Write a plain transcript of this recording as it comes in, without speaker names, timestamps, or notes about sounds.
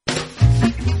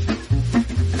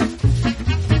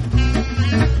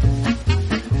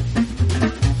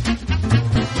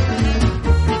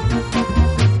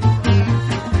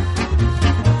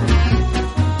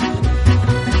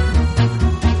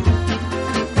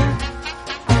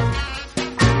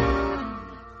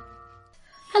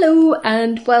Hello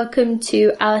and welcome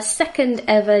to our second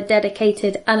ever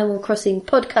dedicated Animal Crossing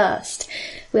podcast.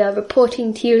 We are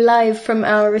reporting to you live from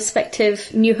our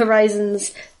respective New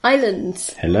Horizons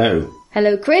islands. Hello.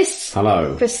 Hello, Chris.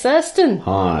 Hello. Chris Thurston.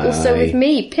 Hi. Also with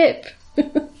me, Pip.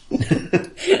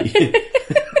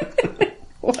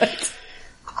 What?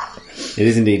 It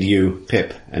is indeed you,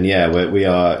 Pip. And yeah, we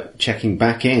are checking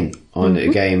back in on a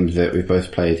game that we've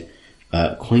both played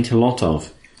quite a lot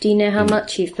of. Do you know how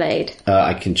much you've played?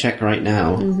 I can check right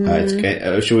now.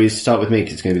 Shall we start with me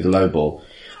because it's going to be the low ball.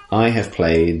 I have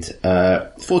played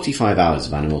 45 hours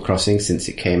of Animal Crossing since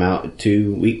it came out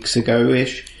 2 weeks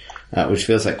ago-ish, which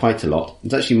feels like quite a lot.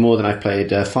 It's actually more than I've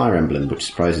played Fire Emblem, which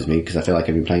surprises me because I feel like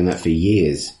I've been playing that for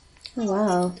years. Oh,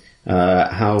 wow.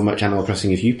 How much Animal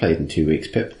Crossing have you played in 2 weeks,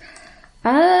 Pip?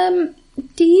 Do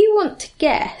you want to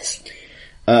guess?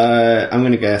 I'm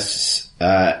going to guess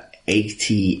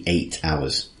 88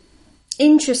 hours.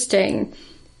 Interesting,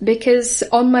 because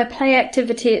on my play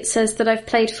activity it says that I've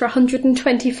played for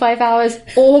 125 hours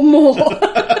or more.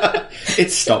 It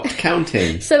stopped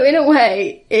counting. So in a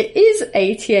way, it is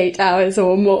 88 hours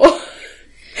or more.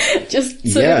 Just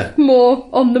sort of more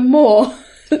on the more.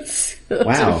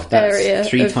 Wow, that's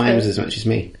 3 times as much as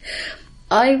me.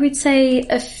 I would say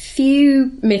a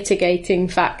few mitigating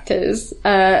factors.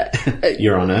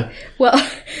 Your Honour. Well,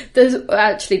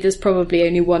 there's probably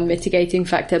only one mitigating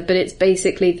factor, but it's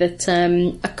basically that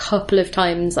a couple of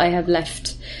times I have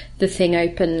left the thing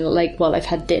open, like while I've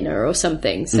had dinner or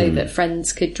something, so that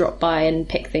friends could drop by and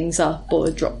pick things up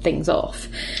or drop things off.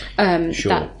 Sure.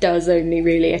 That does only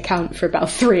really account for about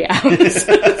 3 hours.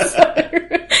 So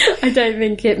I don't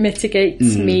think it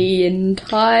mitigates me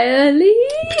entirely.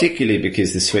 Particularly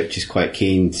because the Switch is quite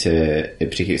keen to,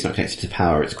 particularly it's not connected to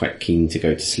power, it's quite keen to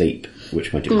go to sleep,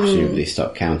 which might presumably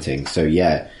stop counting. So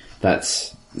yeah,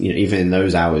 that's, even in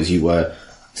those hours you were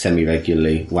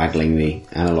semi-regularly waggling the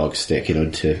analog stick in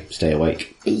order to stay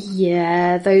awake.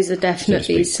 Yeah, those are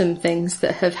definitely some things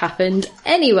that have happened.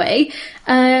 Anyway,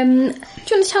 do you want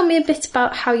to tell me a bit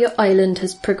about how your island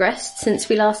has progressed since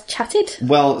we last chatted?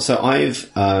 Well, so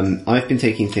I've been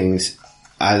taking things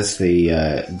as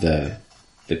the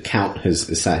count has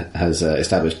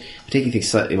established, taking things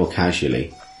slightly more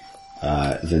casually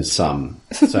than some.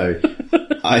 So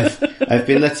I've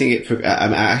been letting it.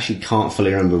 I actually can't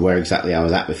fully remember where exactly I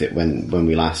was at with it when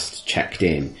we last checked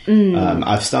in.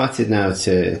 I've started now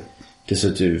to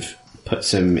sort of put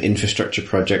some infrastructure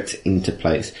projects into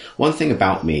place. One thing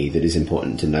about me that is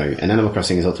important to know, and Animal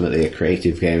Crossing is ultimately a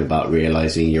creative game about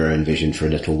realising your own vision for a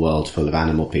little world full of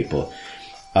animal people.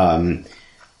 One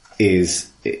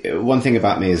thing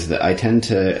about me is that I tend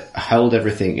to hold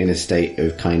everything in a state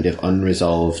of kind of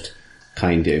unresolved,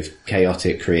 kind of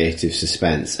chaotic creative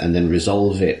suspense, and then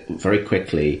resolve it very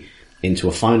quickly into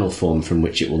a final form from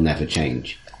which it will never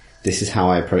change. This is how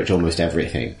I approach almost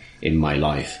everything in my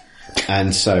life.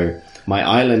 And so my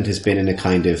island has been in a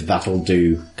kind of that'll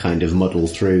do, kind of muddle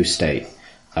through state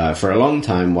for a long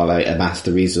time while I amass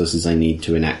the resources I need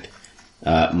to enact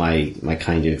my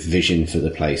kind of vision for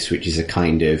the place, which is a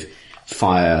kind of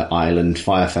fire island,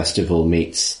 fire festival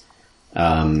meets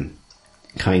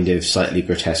kind of slightly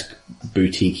grotesque,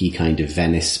 boutique-y kind of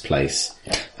Venice place.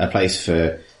 A place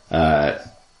for,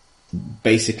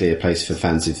 basically a place for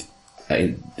fans of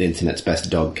the internet's best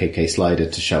dog, KK Slider,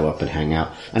 to show up and hang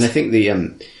out. And I think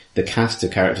the cast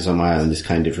of characters on my island has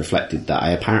kind of reflected that. I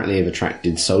apparently have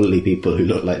attracted solely people who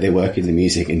look like they work in the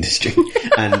music industry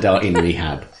and are in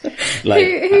rehab. Like,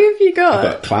 who have you got?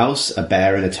 I've got Klaus, a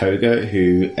bear in a toga,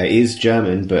 who is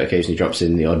German, but occasionally drops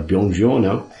in the odd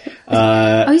buongiorno.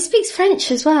 He speaks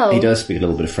French as well. He does speak a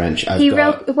little bit of French. He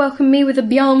welcomed me with a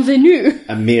bienvenue.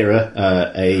 Amira,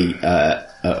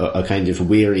 a kind of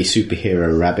weary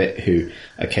superhero rabbit who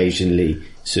occasionally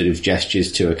sort of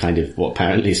gestures to a kind of, what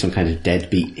apparently is some kind of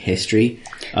deadbeat history,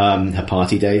 her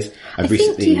party days. I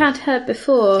think you had her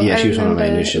before. Yeah, she was one of my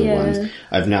initial ones.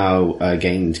 I've now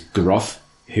gained Groff,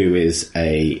 who is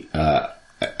I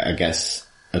guess,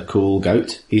 a cool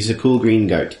goat. He's a cool green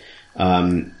goat.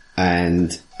 And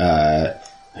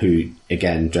who,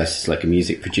 again, dresses like a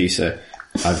music producer.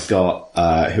 I've got,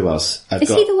 who else? Is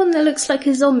he the one that looks like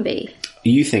a zombie?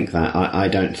 You think that. I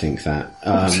don't think that.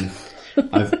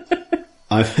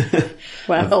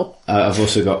 I've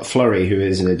also got Flurry, who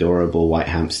is an adorable white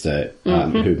hamster,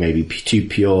 who may be too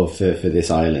pure for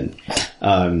this island,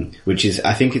 which is,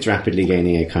 I think it's rapidly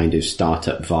gaining a kind of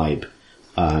startup vibe,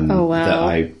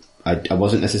 that I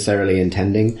wasn't necessarily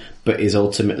intending, but is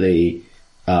ultimately,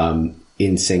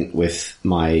 in sync with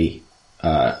my,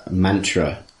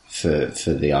 mantra for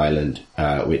the island,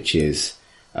 which is,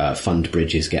 fund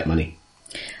bridges, get money.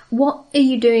 What are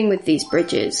you doing with these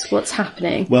bridges? What's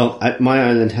happening? Well, my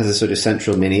island has a sort of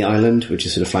central mini island, which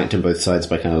is sort of flanked on both sides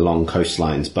by kind of long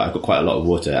coastlines, but I've got quite a lot of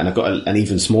water. And I've got an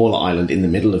even smaller island in the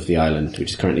middle of the island,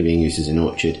 which is currently being used as an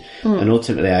orchard. And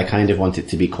ultimately, I kind of want it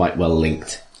to be quite well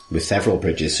linked with several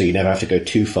bridges, so you never have to go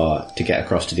too far to get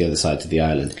across to the other side of the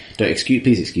island.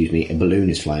 Please excuse me, a balloon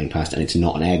is flying past, and it's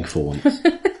not an egg for once.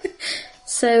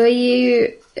 So are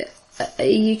you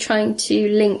trying to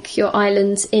link your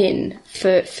islands in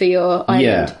for your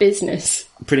island business?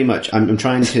 Pretty much. I'm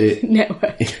trying to...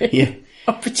 Network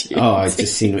opportunities. Oh, I've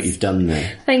just seen what you've done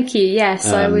there. Thank you, yes.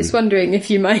 I was wondering if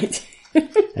you might.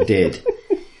 I did.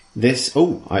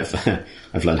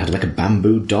 I've learned how to make a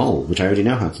bamboo doll, which I already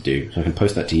know how to do. So I can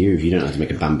post that to you if you don't know how to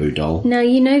make a bamboo doll. Now,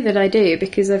 you know that I do,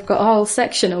 because I've got a whole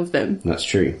section of them. That's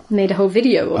true. Made a whole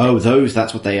video of it. Those,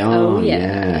 that's what they are. Oh,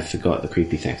 yeah. I forgot the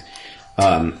creepy things.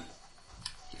 Until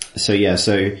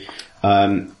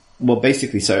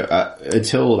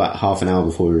about half an hour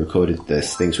before we recorded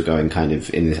this, things were going kind of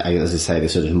in this, as I say,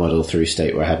 this sort of muddle through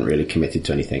state where I hadn't really committed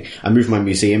to anything. I moved my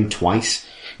museum twice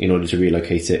in order to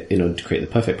relocate it, in order to create the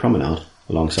perfect promenade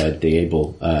alongside the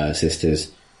Able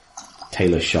sisters'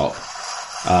 tailor shop.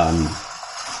 So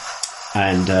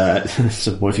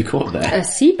what have you caught there? A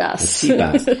sea bass. A sea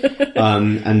bass.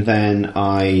 And then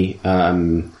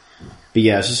but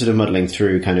yeah, I was just sort of muddling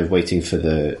through, kind of waiting for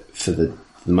the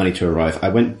money to arrive. I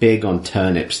went big on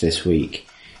turnips this week.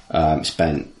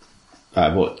 Spent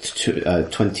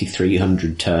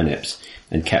 2,300 turnips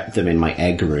and kept them in my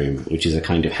egg room, which is a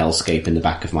kind of hellscape in the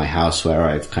back of my house where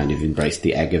I've kind of embraced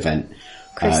the egg event.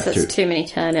 Chris, that's too many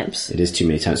turnips. It is too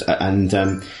many turnips, and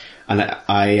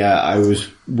I was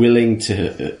willing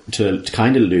to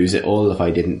kind of lose it all if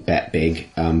I didn't bet big.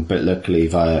 But luckily,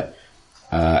 via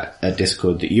a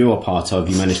Discord that you are part of,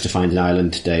 you managed to find an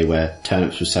island today where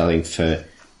turnips were selling for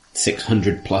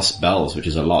 600 plus bells, which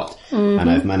is a lot. Mm-hmm. And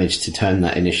I've managed to turn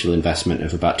that initial investment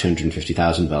of about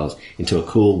 250,000 bells into a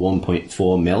cool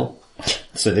 1.4 mil.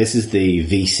 So this is the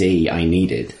VC I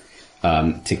needed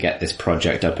to get this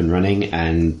project up and running,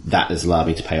 and that has allowed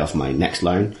me to pay off my next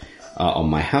loan on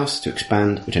my house to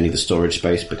expand, which I need the storage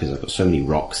space because I've got so many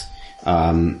rocks.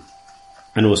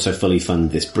 And also fully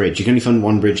fund this bridge. You can only fund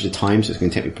one bridge at a time, so it's going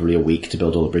to take me probably a week to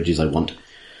build all the bridges I want.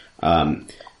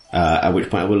 At which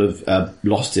point I will have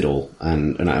lost it all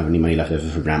and not have any money left over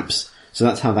for ramps. So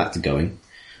that's how that's going.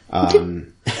 I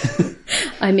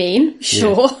mean,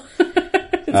 sure.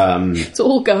 It's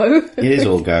all go. It is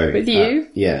all go. With you.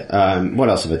 What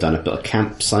else have I done? I've built a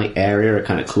campsite area, a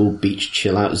kind of cool beach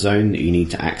chill out zone that you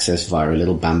need to access via a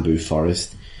little bamboo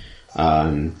forest.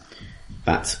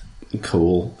 That's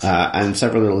cool. And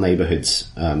several little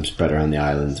neighbourhoods spread around the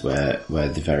island where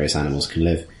the various animals can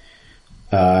live.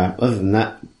 Other than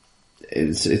that,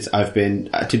 I've been,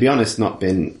 to be honest, not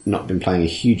been playing a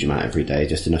huge amount every day,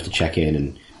 just enough to check in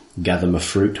and gather my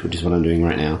fruit, which is what I'm doing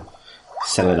right now.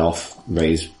 Sell it off,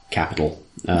 raise capital,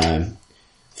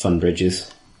 fund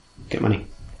bridges, get money.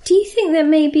 Do you think that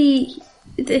maybe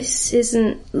this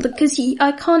isn't, because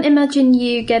I can't imagine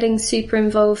you getting super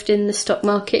involved in the stock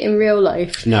market in real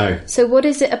life. No. So what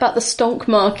is it about the stonk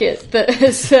market that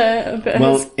has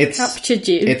captured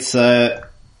you?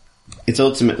 It's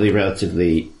ultimately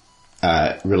relatively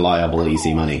reliable,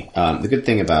 easy money. The good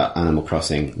thing about Animal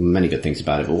Crossing, many good things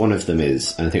about it, but one of them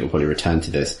is, and I think we'll probably return to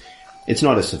this, it's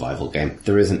not a survival game.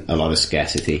 There isn't a lot of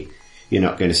scarcity. You're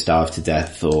not going to starve to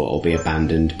death or be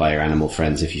abandoned by your animal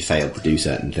friends if you fail to do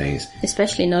certain things.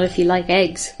 Especially not if you like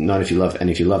eggs. Not if you love,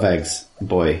 and if you love eggs,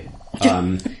 boy.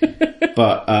 But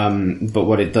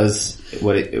what it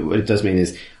does mean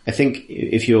is, I think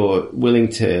if you're willing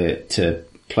to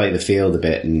play the field a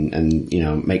bit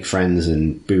and make friends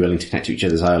and be willing to connect to each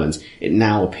other's islands, it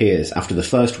now appears after the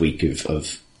first week of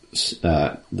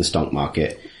the stonk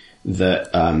market that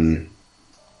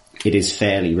it is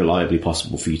fairly reliably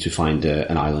possible for you to find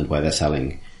an island where they're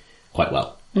selling quite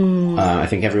well. I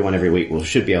think everyone every week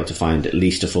should be able to find at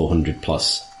least a 400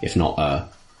 plus, if not a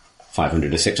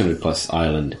 500 or 600 plus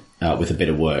island with a bit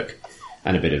of work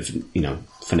and a bit of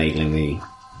finagling the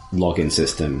login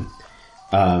system.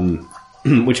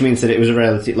 Which means that it was a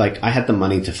relative, I had the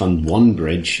money to fund one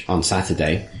bridge on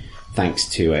Saturday, thanks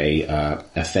to a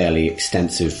fairly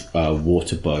extensive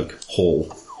water bug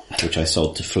haul, which I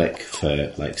sold to Flick for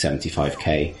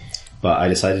 75k. But I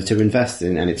decided to invest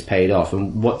in, and it's paid off.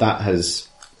 And what that has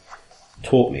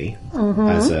taught me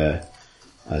as a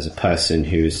person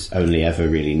who's only ever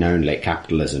really known late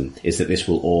capitalism is that this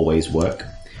will always work.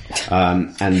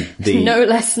 And no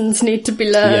lessons need to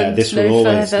be learned. Yeah, this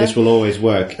will always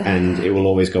work, and it will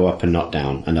always go up and not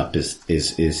down, and up is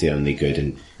the only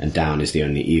good and down is the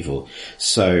only evil.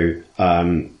 So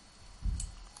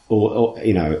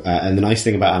and the nice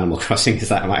thing about Animal Crossing is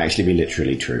that it might actually be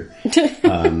literally true.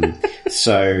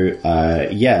 So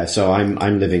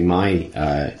I'm living my,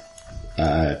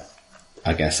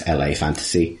 I guess, LA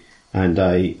fantasy, and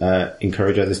I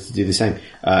encourage others to do the same.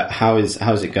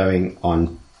 How's it going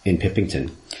on in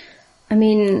Pippington? I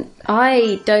mean,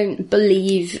 I don't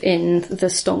believe in the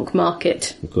stonk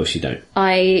market. Of course you don't.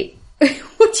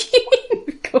 What do you mean,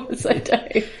 of course I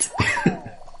don't?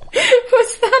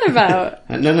 What's that about?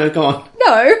 No, go on.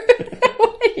 No.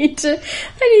 I need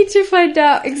to find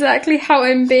out exactly how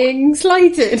I'm being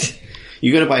slighted.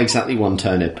 You're going to buy exactly one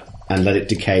turnip and let it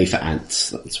decay for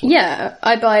ants. Yeah,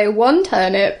 I buy one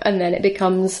turnip and then it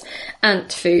becomes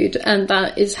ant food, and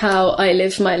that is how I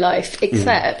live my life,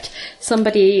 except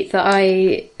somebody that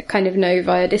I kind of know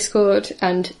via Discord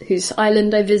and whose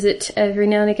island I visit every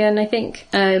now and again, I think,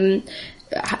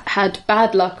 had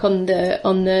bad luck on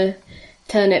the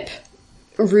turnip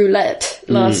roulette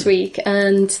last week,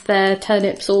 and their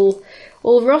turnips all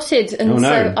rotted, and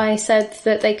so I said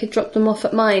that they could drop them off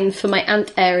at mine for my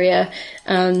ant area,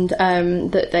 and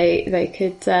that they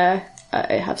could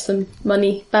have some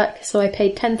money back. So I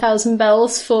paid 10,000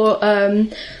 bells for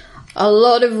a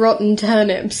lot of rotten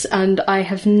turnips, and I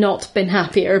have not been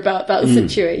happier about that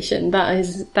situation.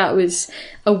 That was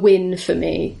a win for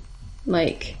me.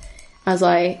 Like, as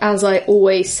I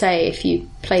always say, if you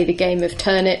play the game of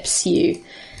turnips, you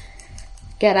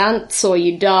get ants or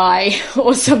you die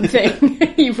or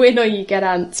something. You win or you get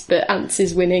ants, but ants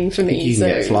is winning for me. You can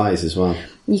get flies as well.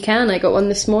 You can. I got one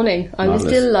this morning. I was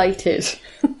delighted.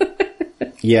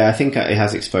 Yeah, I think it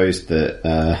has exposed that,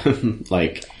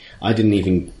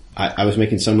 I was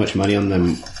making so much money on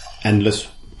them endless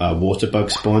water bug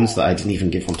spawns that I didn't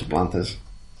even give one to planters.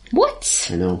 What?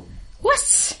 I know.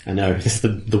 What? I know. This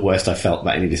is the worst I felt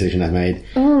about any decision I've made.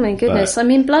 Oh my goodness. I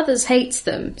mean, Blathers hates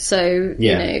them, so,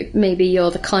 maybe you're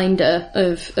the kinder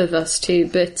of us two.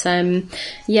 But,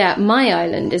 my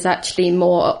island is actually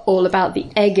more all about the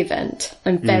egg event.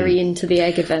 I'm very into the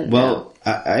egg event now.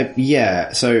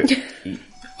 So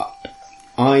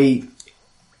I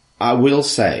will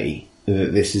say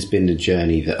that this has been a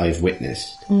journey that I've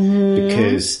witnessed,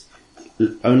 because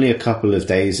only a couple of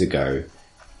days ago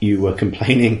you were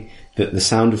complaining that the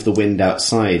sound of the wind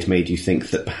outside made you think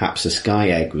that perhaps a sky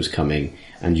egg was coming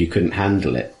and you couldn't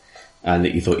handle it, and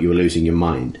that you thought you were losing your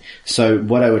mind. So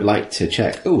what I would like to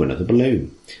check... Oh, another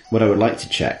balloon. What I would like to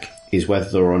check is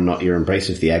whether or not your embrace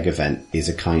of the egg event is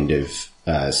a kind of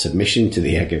submission to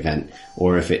the egg event,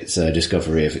 or if it's a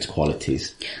discovery of its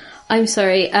qualities. I'm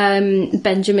sorry,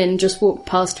 Benjamin just walked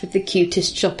past with the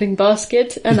cutest shopping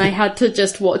basket, and I had to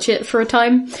just watch it for a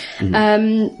time.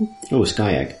 A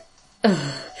sky egg.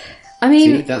 I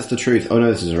mean... See, that's the truth. Oh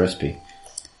no, this is a recipe.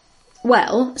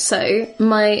 Well, so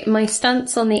my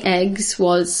stance on the eggs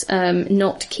was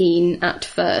not keen at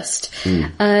first.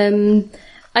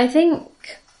 I think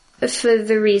for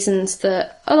the reasons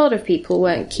that a lot of people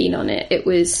weren't keen on it. It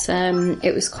was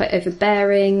quite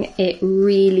overbearing. It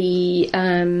really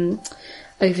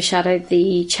overshadowed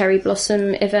the cherry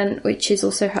blossom event, which is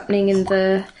also happening in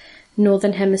the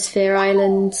Northern Hemisphere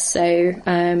islands. So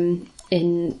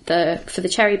for the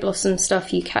cherry blossom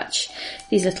stuff, you catch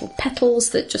these little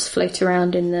petals that just float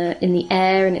around in the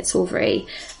air, and it's all very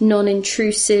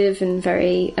non-intrusive and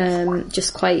very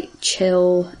just quite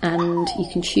chill, and you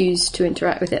can choose to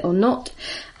interact with it or not.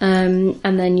 And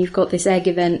then you've got this egg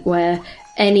event where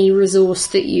any resource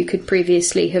that you could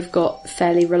previously have got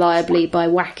fairly reliably by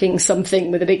whacking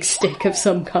something with a big stick of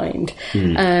some kind,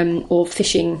 or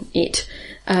fishing it,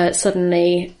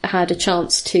 suddenly had a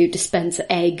chance to dispense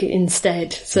egg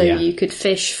instead. So you could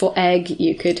fish for egg,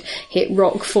 you could hit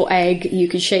rock for egg, you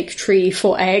could shake tree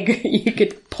for egg, you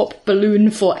could pop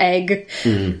balloon for egg.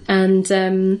 And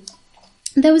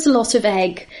there was a lot of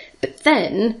egg. But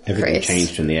then, everything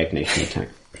changed from the Egg Nation attack.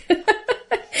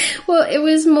 Well, it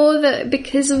was more that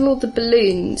because of all the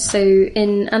balloons. So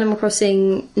in Animal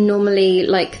Crossing, normally,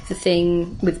 like, the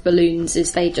thing with balloons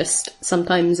is they just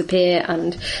sometimes appear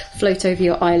and float over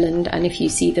your island, and if you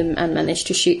see them and manage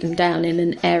to shoot them down in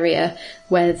an area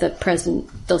where the present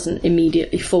doesn't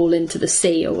immediately fall into the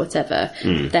sea or whatever,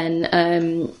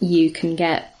 then you can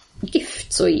get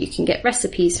gifts, or you can get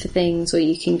recipes for things, or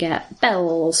you can get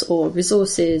bells or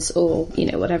resources, or,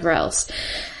 you know, whatever else.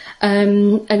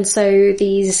 And so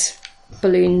these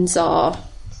balloons are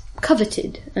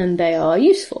coveted and they are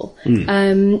useful.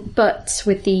 But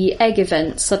with the egg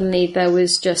event, suddenly there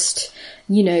was just,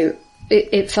 you know,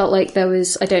 it felt like there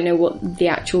was, I don't know what the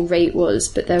actual rate was,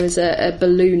 but there was a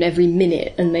balloon every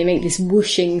minute, and they make this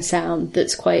whooshing sound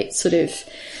that's quite sort of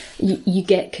you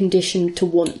get conditioned to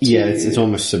want to. Yeah, it's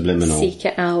almost subliminal. Seek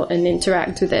it out and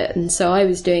interact with it. And so I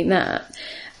was doing that.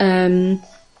 And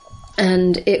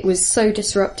it was so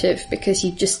disruptive because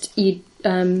you'd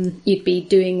be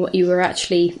doing what you were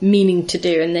actually meaning to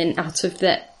do, and then out of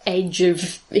the edge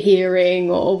of hearing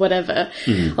or whatever,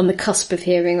 on the cusp of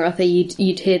hearing rather,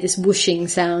 you'd hear this whooshing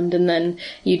sound, and then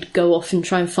you'd go off and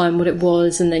try and find what it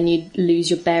was, and then you'd lose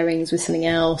your bearings with something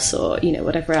else, or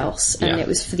whatever else. And it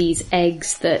was for these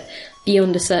eggs that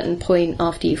beyond a certain point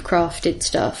after you've crafted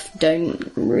stuff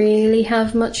don't really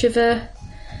have much of a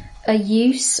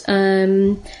use.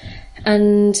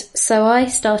 And so I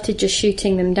started just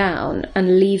shooting them down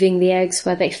and leaving the eggs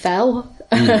where they fell.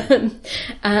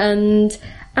 And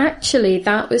actually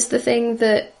that was the thing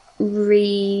that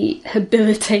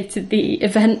rehabilitated the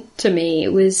event to me.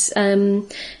 It was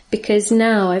because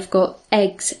now I've got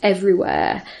eggs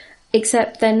everywhere,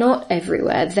 except they're not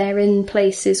everywhere. They're in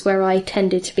places where I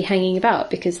tended to be hanging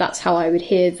about, because that's how I would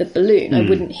hear the balloon. I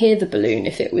wouldn't hear the balloon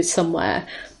if it was somewhere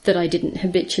that I didn't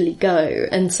habitually go.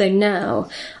 And so now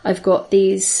I've got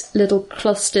these little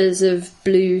clusters of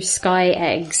blue sky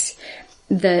eggs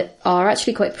that are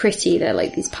actually quite pretty. They're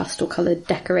like these pastel coloured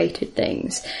decorated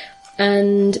things.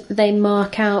 And they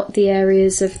mark out the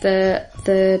areas of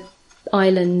the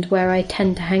island where I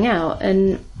tend to hang out.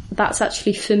 And that's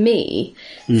actually, for me,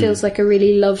 feels like a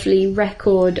really lovely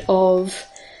record of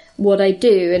what I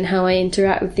do and how I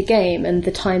interact with the game and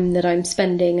the time that I'm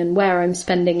spending and where I'm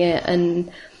spending it.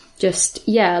 And just,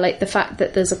 like the fact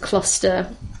that there's a cluster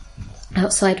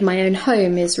outside my own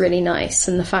home is really nice.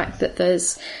 And the fact that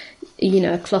there's,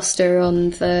 a cluster on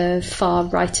the far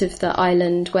right of the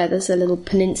island where there's a little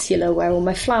peninsula where all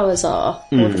my flowers are,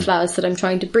 or the flowers that I'm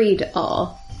trying to breed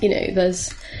are,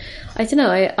 there's, I don't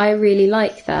know, I really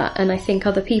like that. And I think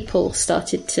other people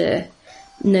started to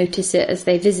notice it as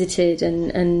they visited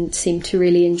and seemed to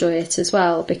really enjoy it as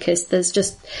well, because there's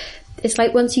just, it's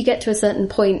like once you get to a certain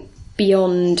point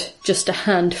beyond just a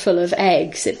handful of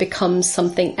eggs, it becomes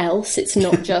something else. It's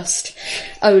not just,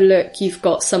 oh look, you've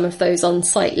got some of those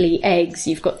unsightly eggs,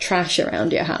 you've got trash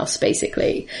around your house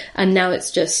basically. And now it's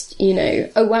just,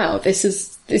 oh wow, this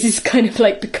is kind of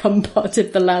like become part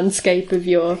of the landscape of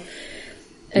your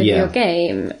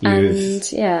game.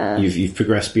 You've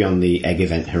progressed beyond the egg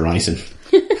event horizon.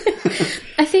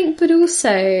 I think, but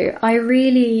also I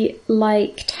really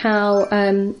liked how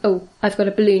I've got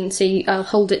a balloon, so I'll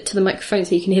hold it to the microphone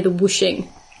so you can hear the whooshing.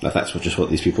 If that's what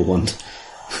these people want.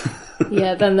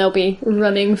 Yeah, then they'll be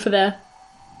running for their,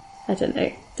 I don't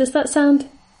know, does that sound?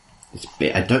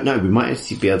 I don't know, we might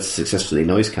actually be able to successfully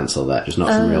noise cancel that, just not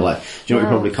from real life. Do you know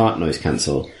what we probably can't noise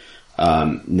cancel?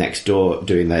 Next door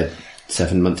doing their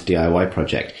 7-month DIY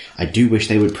project. I do wish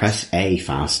they would press A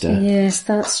faster. Yes,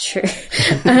 that's true.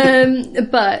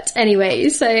 But anyway,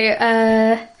 so,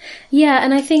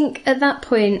 and I think at that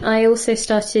point I also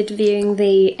started viewing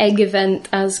the egg event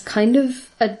as kind of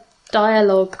a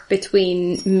dialogue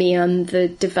between me and the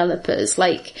developers.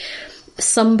 Like,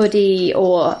 somebody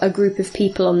or a group of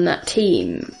people on that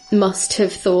team must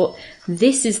have thought,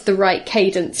 this is the right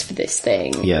cadence for this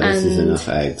thing. Yeah, this is enough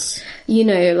eggs.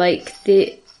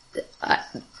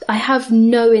 I have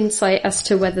no insight as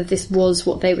to whether this was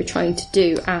what they were trying to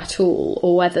do at all,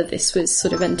 or whether this was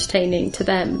sort of entertaining to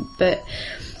them. But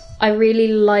I really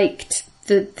liked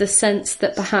the sense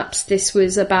that perhaps this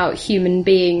was about human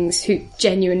beings who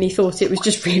genuinely thought it was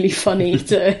just really funny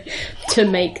to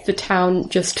make the town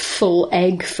just full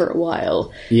egg for a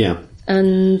while. Yeah.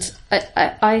 And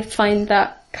I find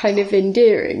that kind of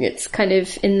endearing. It's kind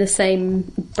of in the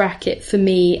same bracket for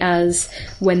me as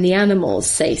when the animals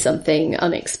say something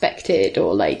unexpected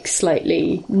or like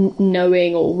slightly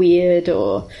knowing or weird,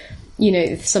 or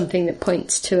something that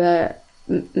points to a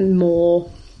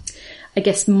more, I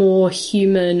guess, more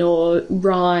human or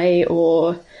wry,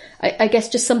 or I guess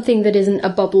just something that isn't a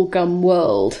bubblegum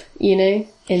world, in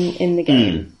the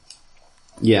game.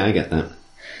 Yeah, I get that.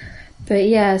 But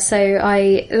yeah, so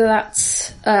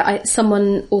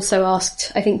someone also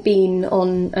asked, I think Bean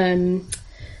on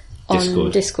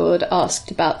Discord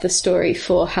asked about the story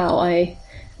for how I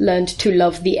learned to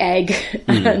love the egg,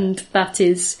 and that's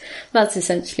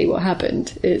essentially what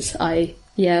happened. Is I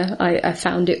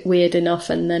found it weird enough,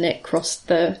 and then it crossed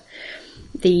the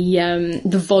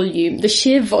volume, the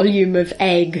sheer volume of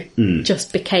egg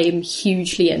just became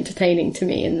hugely entertaining to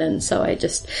me. And then so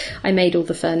I made all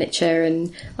the furniture,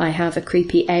 and I have a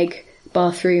creepy egg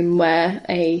bathroom where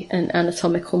an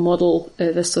anatomical model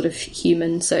of a sort of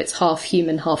human, so it's half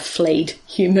human, half flayed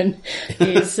human,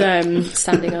 is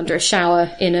standing under a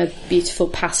shower in a beautiful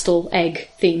pastel egg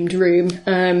themed room.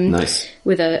 Nice.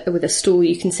 With a stool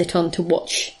you can sit on to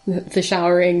watch the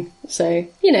showering. So,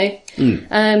 you know.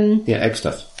 Yeah, egg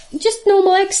stuff. Just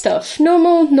normal egg stuff.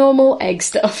 Normal egg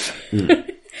stuff.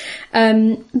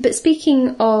 But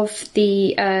speaking of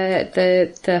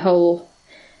the whole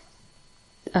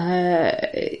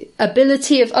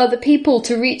ability of other people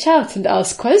to reach out and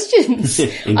ask questions.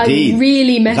 Indeed. I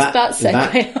really messed that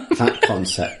segue up. That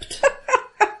concept.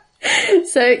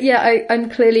 So yeah, I'm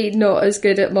clearly not as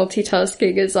good at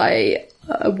multitasking as I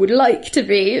would like to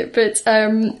be, but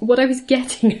what I was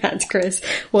getting at, Chris,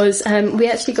 was we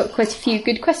actually got quite a few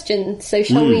good questions. So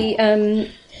shall we...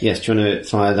 Yes, do you want to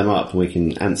fire them up and we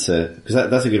can answer? Because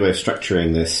that's a good way of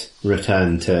structuring this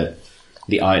return to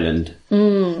the island.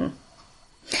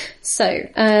 So,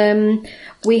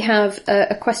 we have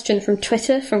a question from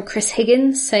Twitter from Chris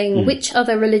Higgins saying, which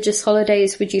other religious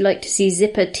holidays would you like to see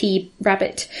Zipper T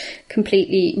Rabbit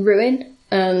completely ruin?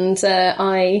 And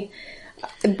I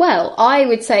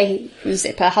would say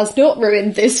Zipper has not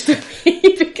ruined this for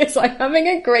me because I'm having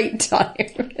a great time.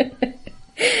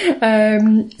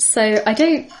 So I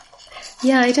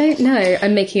don't know.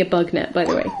 I'm making a bug net, by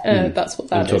the way. That's what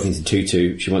that is. I'm talking to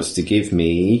Tutu. She wants to give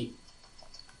me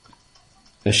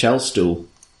a shell stool.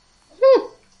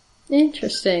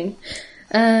 Interesting.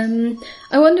 I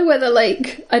wonder whether,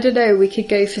 I don't know, we could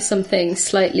go for something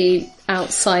slightly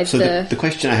outside the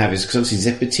question I have is, because obviously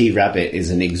Zipper T Rabbit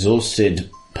is an exhausted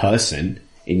person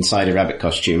inside a rabbit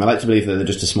costume. I like to believe that they're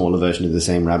just a smaller version of the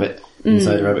same rabbit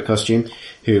inside a rabbit costume,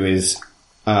 who is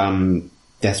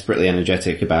desperately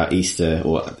energetic about Easter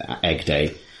or Egg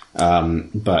Day,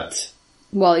 but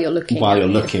while you're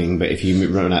looking, but if you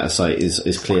run out of sight,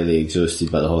 is clearly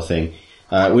exhausted by the whole thing.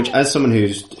 Which, as someone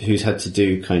who's had to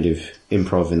do kind of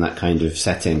improv in that kind of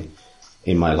setting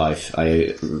in my life,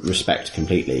 I respect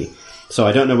completely. So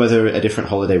I don't know whether a different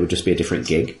holiday would just be a different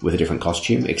gig with a different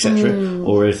costume, etc.,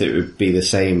 or if it would be the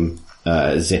same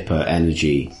Zipper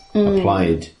energy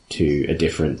applied to a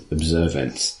different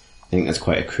observance. I think that's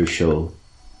quite a crucial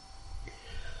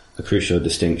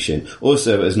distinction.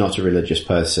 Also, as not a religious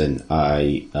person,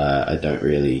 I don't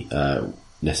really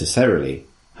necessarily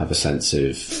have a sense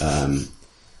of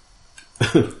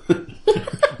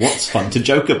what's fun to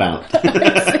joke about.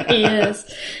 Yes,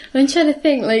 I'm trying to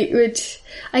think.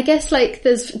 I guess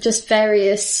there's just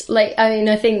various.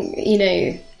 I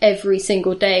think every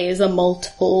single day is a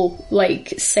multiple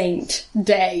saint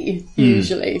day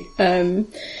usually.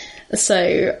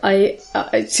 So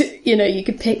you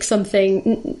could pick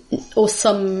something or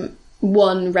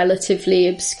one relatively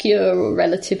obscure or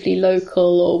relatively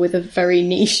local or with a very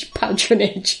niche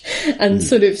patronage and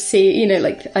sort of see,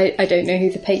 I don't know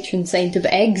who the patron saint of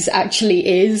eggs actually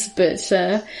is, but,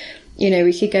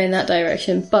 we could go in that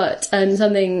direction. But,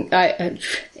 something,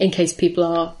 in case people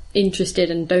are interested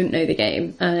and don't know the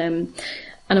game,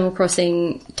 Animal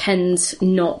Crossing tends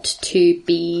not to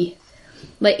be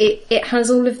it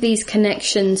has all of these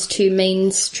connections to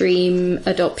mainstream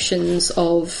adoptions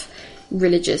of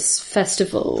religious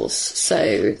festivals.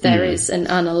 So there is an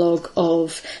analogue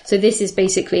of... So this is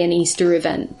basically an Easter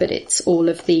event, but it's all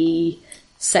of the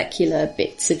secular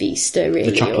bits of Easter,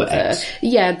 really. The chocolate eggs.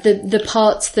 Yeah, the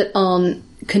parts that aren't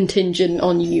contingent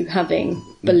on you having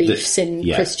beliefs in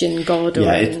Christian God or...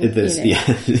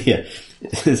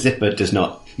 Zipper does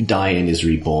not die and is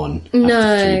reborn after 3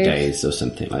 days or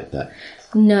something like that.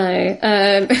 No.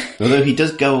 Although he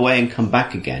does go away and come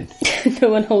back again. No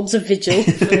one holds a vigil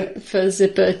for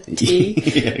Zipper T.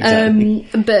 Yeah, exactly.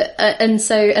 But and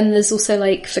there's also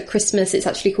for Christmas it's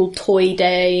actually called Toy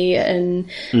Day, and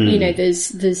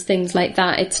there's things like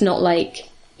that. It's not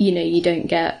you don't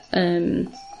get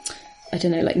I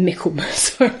don't know,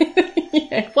 Michaelmas or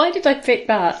anything. Why did I pick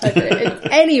that?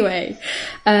 Anyway.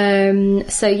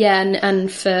 So yeah,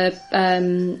 and for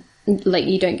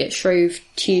you don't get Shrove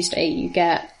Tuesday, you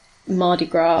get Mardi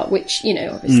Gras, which,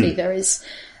 obviously there is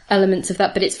elements of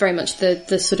that, but it's very much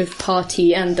the sort of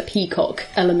party and the peacock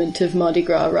element of Mardi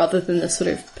Gras rather than the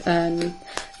sort of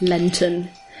Lenten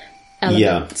elements.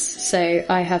 Yeah. So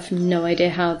I have no idea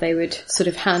how they would sort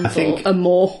of handle a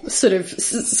more sort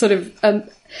of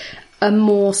a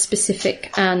more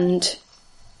specific and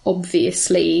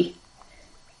obviously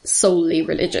solely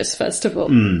religious festival.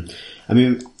 I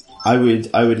mean, I would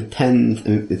attend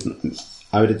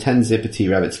Zipper T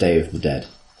Rabbit's Day of the Dead.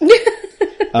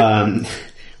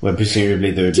 Where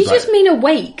presumably there would be... Do you just mean a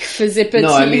wake for Zipper T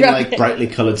Rabbit? No, I mean brightly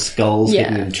coloured skulls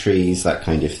hidden in trees, that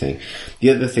kind of thing.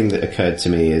 The other thing that occurred to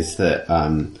me is that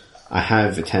I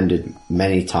have attended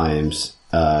many times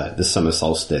the summer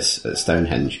solstice at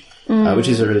Stonehenge, which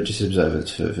is a religious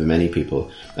observance for many people,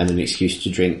 and an excuse to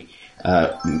drink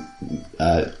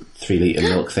 3-litre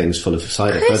milk things full of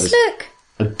cider. Chris, look!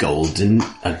 A golden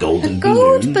Gold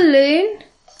balloon?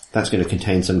 That's going to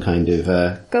contain some kind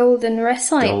of golden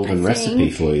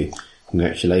recipe for you.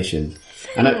 Congratulations.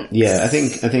 And I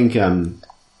think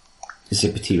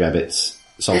Zippity Rabbit's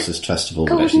Solstice Festival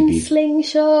would actually be...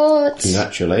 slingshot!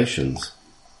 Congratulations.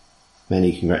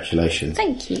 Many congratulations.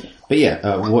 Thank you. But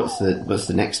yeah, what's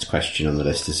the next question on the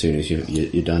list as soon as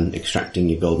you're done extracting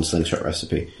your golden slingshot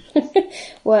recipe?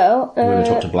 Well... I'm going to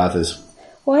talk to Blathers.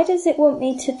 Why does it want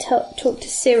me to talk to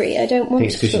Siri? I don't want to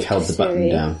talk to Siri. I think it's because you've held the button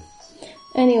down.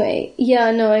 Anyway,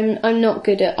 yeah, no, I'm not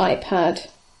good at iPad.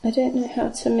 I don't know how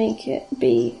to make it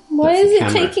be... Why is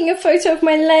it taking a photo of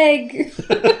my leg?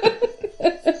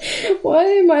 Why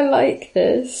am I like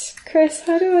this? Chris,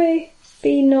 how do I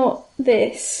be not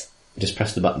this? Just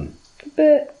press the button.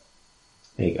 But...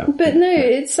 There you go. But no,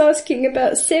 it's asking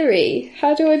about Siri.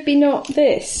 How do I be not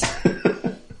this?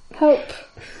 Help.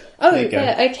 Oh,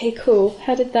 there. Okay, cool.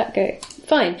 How did that go?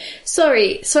 Fine.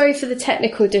 Sorry for the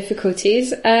technical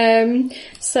difficulties.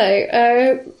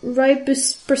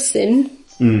 Rybusbrusin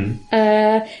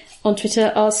on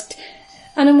Twitter asked,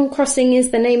 Animal Crossing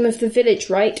is the name of the village,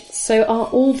 right? So are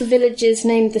all the villages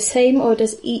named the same, or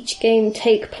does each game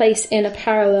take place in a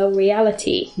parallel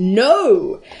reality?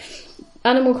 No!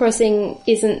 Animal Crossing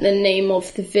isn't the name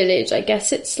of the village. I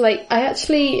guess it's like... I'm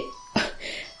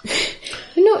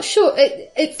not sure.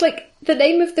 It's like the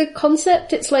name of the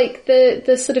concept. It's like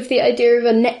the sort of the idea of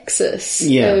a nexus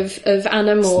of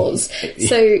animals.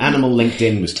 So Animal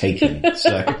LinkedIn was taken.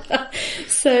 So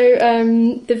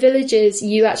the villages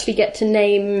you actually get to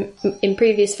name. In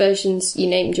previous versions, you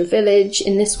named your village.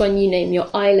 In this one, you name your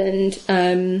island.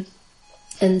 And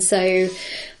so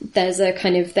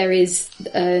there is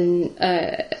an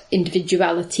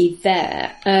individuality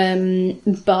there,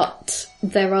 but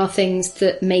there are things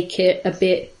that make it a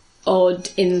bit odd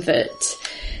in that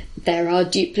there are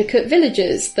duplicate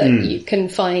villagers that you can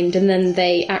find, and then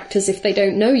they act as if they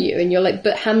don't know you, and you're like,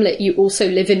 but Hamlet, you also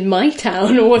live in my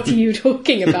town, or what are you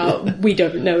talking about? We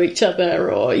don't know each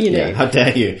other, or, you know. Yeah, how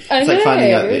dare you? It's like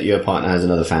finding out that your partner has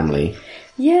another family.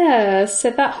 Yeah, so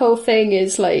that whole thing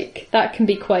is like, that can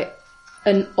be quite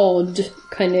an odd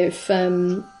kind of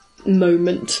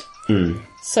moment.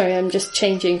 Sorry, I'm just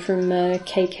changing from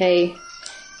KK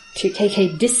to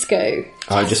KK Disco.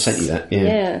 Oh, I just sent you that,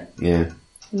 yeah. Yeah.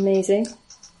 Amazing.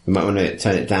 We might want to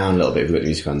turn it down a little bit if we've got the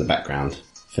music on in the background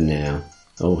for now.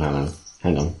 Oh,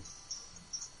 hang on.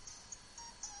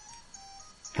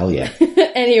 Hell yeah.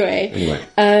 Anyway.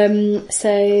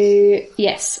 So,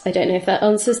 yes, I don't know if that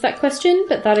answers that question,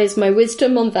 but that is my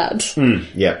wisdom on that.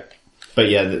 Yeah. But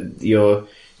yeah, you're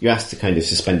asked to kind of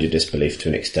suspend your disbelief to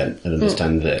an extent and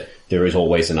understand that there is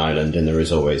always an island and there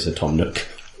is always a Tom Nook.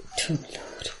 Oh, Lord.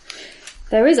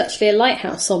 There is actually a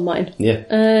lighthouse on mine. Yeah,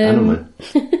 and on mine.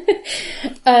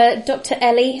 Dr.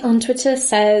 Ellie on Twitter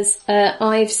says,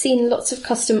 I've seen lots of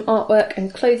custom artwork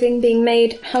and clothing being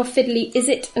made. How fiddly is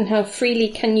it, and how freely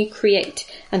can you create,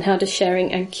 and how does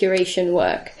sharing and curation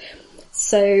work?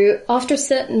 So after a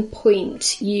certain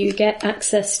point, you get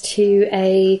access to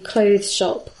a clothes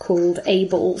shop called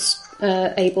Abel's,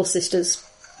 Able Sisters,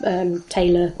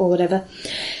 tailor or whatever.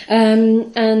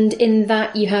 And in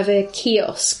that you have a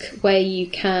kiosk where you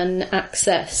can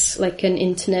access like an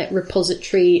internet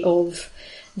repository of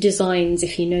designs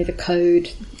if you know the code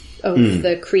of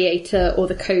the creator or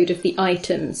the code of the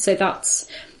item. So that's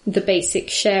the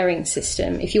basic sharing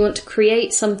system. If you want to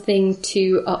create something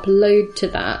to upload to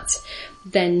that,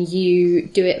 then you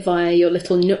do it via your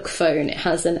little Nook phone. It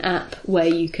has an app where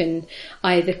you can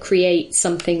either create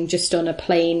something just on a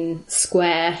plain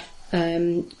square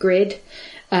grid,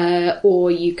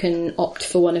 or you can opt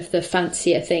for one of the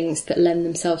fancier things that lend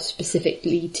themselves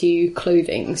specifically to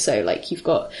clothing. So like you've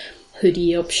got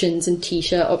hoodie options and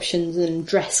t-shirt options and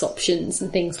dress options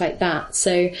and things like that.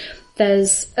 So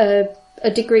there's a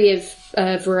degree of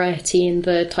variety in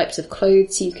the types of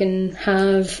clothes you can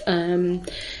have,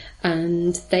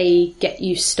 and they get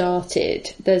you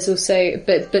started. There's also,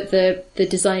 but the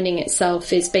designing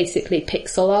itself is basically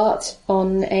pixel art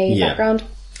on a background.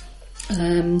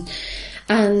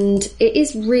 And it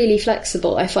is really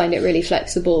flexible. I find it really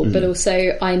flexible, but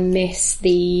also I miss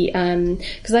the,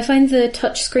 cause I find the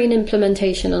touchscreen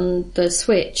implementation on the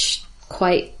Switch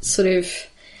quite sort of,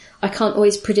 I can't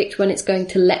always predict when it's going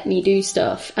to let me do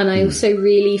stuff. And I also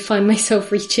really find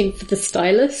myself reaching for the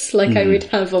stylus like I would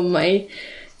have on my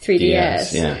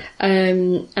 3DS. Yeah.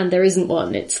 And there isn't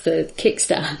one. It's the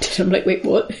kickstand. I'm like, wait,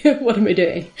 what? What am I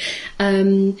doing?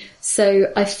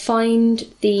 So I find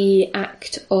the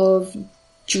act of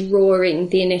drawing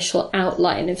the initial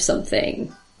outline of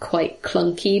something quite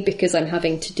clunky because I'm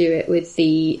having to do it with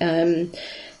the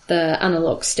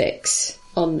analog sticks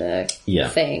on the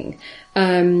thing.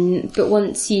 But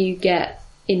once you get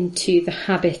into the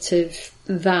habit of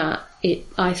that,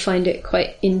 I find it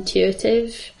quite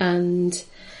intuitive, and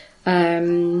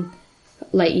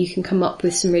like you can come up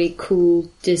with some really cool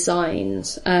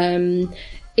designs.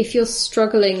 If you're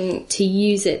struggling to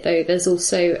use it though, there's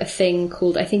also a thing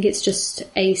called, I think it's just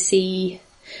AC,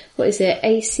 what is it?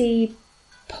 AC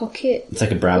Pocket? It's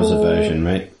like a browser version,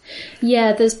 right?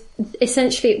 Yeah, there's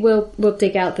essentially, we'll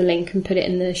dig out the link and put it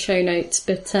in the show notes,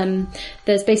 but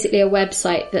there's basically a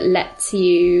website that lets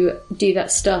you do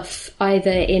that stuff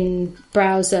either in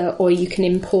browser, or you can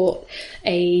import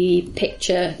a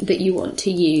picture that you want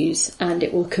to use and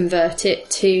it will convert it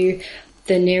to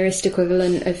the nearest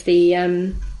equivalent of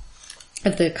the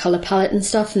colour palette and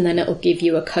stuff, and then it'll give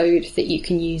you a code that you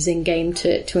can use in game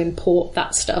to import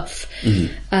that stuff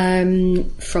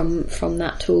from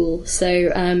that tool.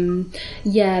 So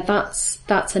yeah,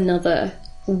 that's another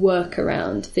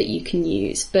workaround that you can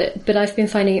use. But I've been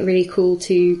finding it really cool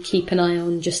to keep an eye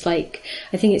on, just like,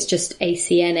 I think it's just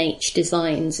ACNH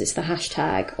Designs is the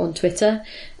hashtag on Twitter,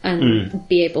 and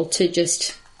be able to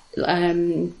just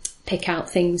pick out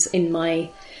things in my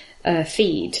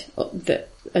feed that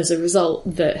as a result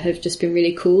that have just been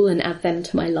really cool, and add them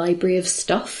to my library of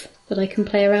stuff that I can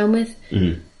play around with.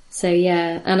 So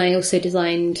yeah, and I also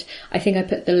designed, I think I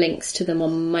put the links to them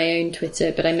on my own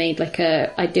Twitter, but I made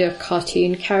I do a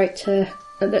cartoon character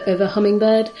of a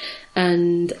hummingbird,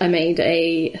 and I made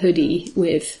a hoodie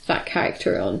with that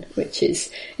character on, which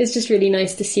is, it's just really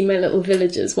nice to see my little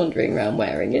villagers wandering around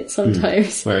wearing it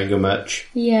sometimes. Wearing your merch.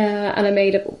 Yeah, and I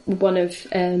made one of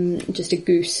just a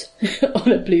goose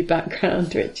on a blue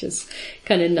background, which is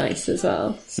kind of nice as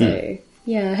well. So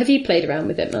yeah, have you played around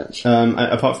with it much?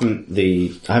 Apart from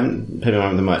I haven't played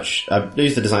around with it much. I've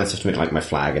used the design stuff to make like my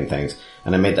flag and things,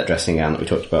 and I made that dressing gown that we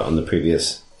talked about on the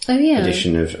previous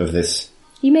edition of this.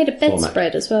 You made a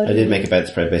bedspread as well, didn't you? I did make a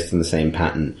bedspread based on the same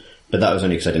pattern, but that was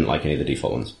only because I didn't like any of the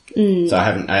default ones. So I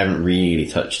haven't really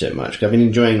touched it much. I've been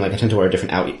enjoying, like, I tend to wear a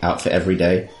different outfit every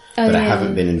day, but I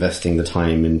haven't been investing the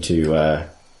time into,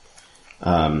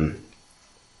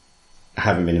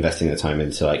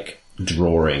 like,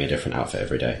 drawing a different outfit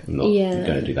every day. I'm not going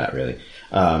to do that, really.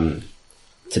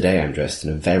 Today I'm dressed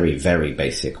in a very, very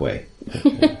basic way.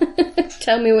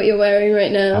 Tell me what you're wearing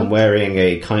right now. I'm wearing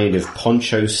a kind of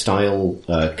poncho-style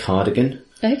cardigan.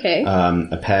 Okay.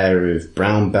 A pair of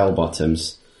brown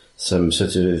bell-bottoms, some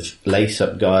sort of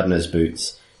lace-up gardener's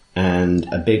boots,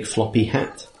 and a big floppy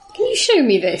hat. Can you show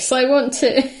me this? I want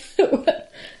to...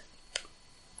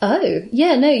 Oh,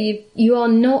 yeah, no, you are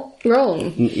not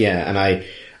wrong. Yeah, and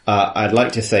I'd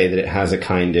like to say that it has a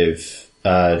kind of,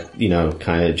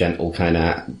 kind of gentle, kind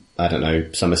of, I don't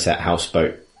know, Somerset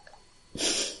houseboat,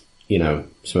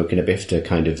 smoking a bifter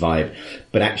kind of vibe.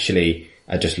 But actually,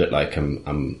 I just look like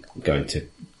I'm going to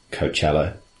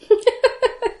Coachella.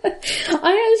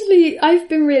 I've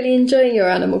been really enjoying your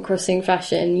Animal Crossing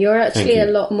fashion. You're actually a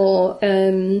lot more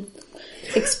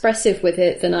expressive with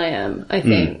it than I am, I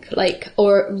think.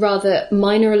 Or rather,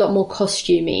 mine are a lot more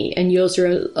costumey, and yours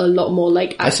are a lot more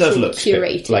like I serve looks,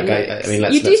 curated.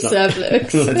 Serve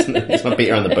looks. let's not beat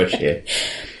around the bush here.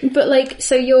 But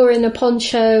so you're in a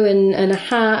poncho and a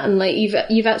hat, and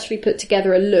you've actually put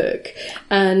together a look,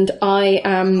 and I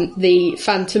am the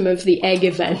Phantom of the Egg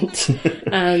event,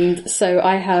 and so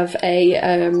I have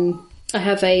a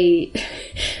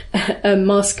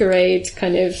masquerade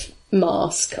kind of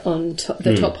mask on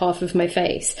the top half of my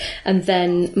face, and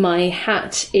then my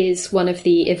hat is one of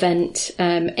the event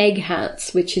egg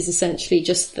hats, which is essentially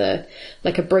just a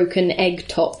broken egg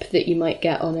top that you might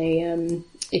get on a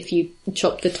if you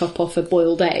chop the top off a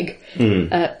boiled egg,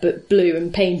 but blue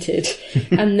and painted.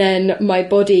 And then my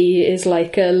body is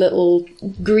like a little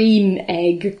green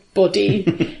egg body.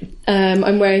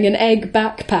 I'm wearing an egg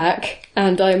backpack,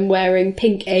 and I'm wearing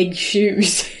pink egg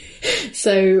shoes.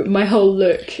 So my whole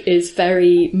look is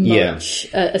very much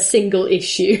a single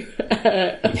issue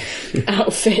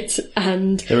outfit.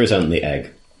 And there is only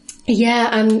egg. Yeah,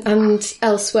 and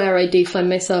elsewhere I do find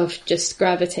myself just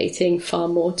gravitating far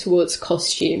more towards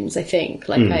costumes, I think.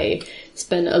 I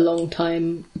spent a long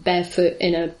time barefoot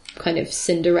in a kind of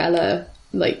Cinderella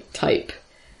type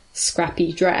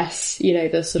scrappy dress,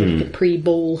 the sort of the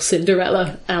pre-ball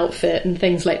Cinderella outfit and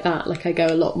things like that. I go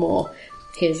a lot more,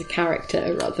 here's a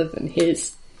character rather than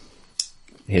here's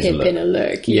here's hip a look. in a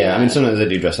look. Yeah, I mean, sometimes I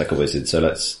do dress like a wizard, so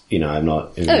I'm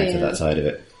not immune to that side of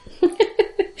it.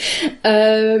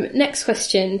 Next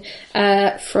question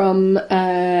from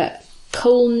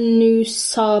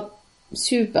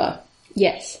Kolnusasuba.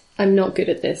 Yes, I'm not good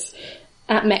at this.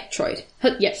 At Metroid.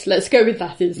 Yes, let's go with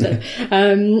that instead.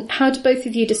 How do both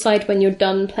of you decide when you're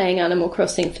done playing Animal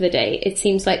Crossing for the day? It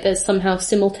seems like there's somehow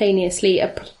simultaneously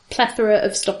a plethora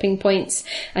of stopping points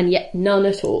and yet none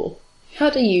at all. How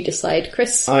do you decide,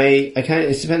 Chris? I kind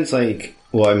of, it depends like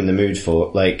what I'm in the mood for.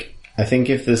 Like, I think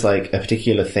if there's like a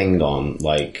particular thing on,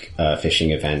 like a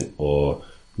fishing event or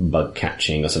bug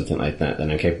catching or something like that,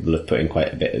 then I'm capable of putting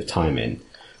quite a bit of time in.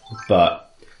 But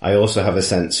I also have a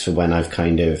sense for when I've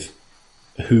kind of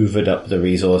hoovered up the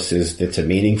resources that are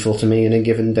meaningful to me in a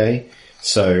given day.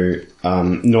 So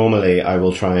normally I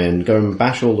will try and go and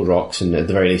bash all the rocks and at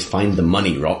the very least find the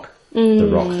money rock, the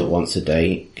rock that once a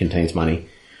day contains money,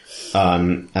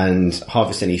 and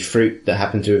harvest any fruit that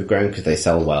happen to have grown because they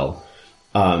sell well.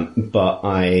 But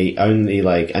I only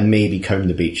and maybe comb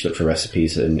the beach, look for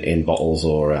recipes in bottles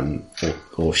or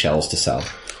shells to sell.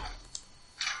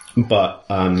 But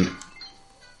I'm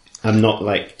not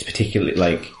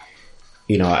particularly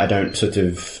I don't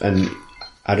and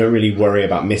I don't really worry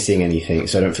about missing anything,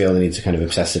 so I don't feel the need to kind of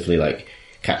obsessively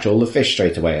catch all the fish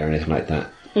straight away or anything like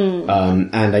that.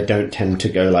 And I don't tend to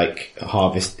go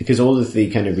harvest, because all of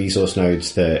the kind of resource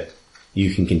nodes that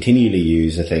you can continually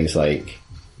use are things like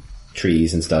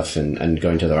trees and stuff and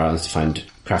going to other islands to find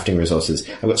crafting resources.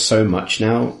 I've got so much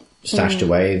now stashed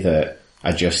away that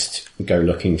I just go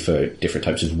looking for different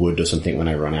types of wood or something when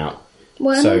I run out.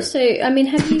 Well, and also, I mean,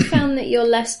 have you found that you're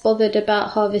less bothered about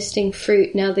harvesting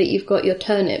fruit now that you've got your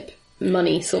turnip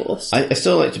money source? I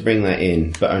still like to bring that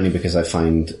in, but only because I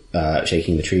find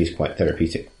shaking the trees quite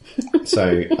therapeutic.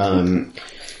 So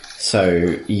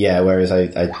yeah, whereas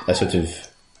I sort of...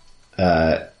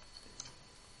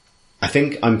 I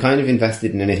think I'm kind of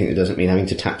invested in anything that doesn't mean having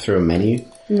to tap through a menu.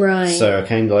 Right. So I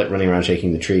kind of like running around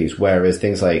shaking the trees, whereas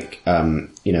things like,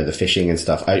 the fishing and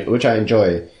stuff, which I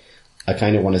enjoy, I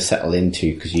kind of want to settle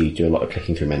into because you do a lot of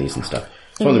clicking through menus and stuff.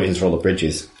 It's one of the reasons for all the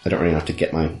bridges. I don't really have to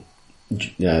get my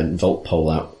vault pole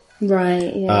out.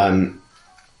 Right, yeah.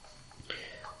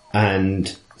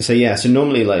 And so yeah, so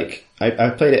normally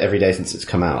I've played it every day since it's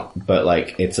come out, but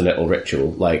it's a little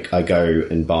ritual. I go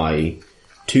and buy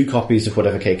 2 copies of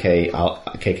whatever KK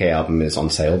album is on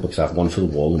sale, because I have one for the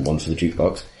wall and one for the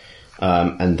jukebox.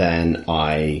 And then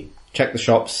I check the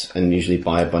shops and usually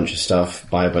buy a bunch of stuff,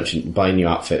 buy new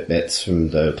outfit bits from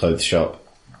the clothes shop,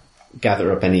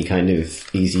 gather up any kind of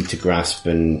easy to grasp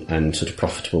and sort of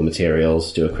profitable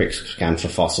materials, do a quick scan for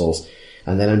fossils,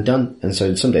 and then I'm done. And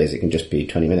so some days it can just be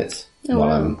 20 minutes while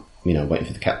I'm, waiting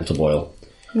for the kettle to boil.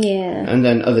 Yeah. And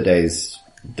then other days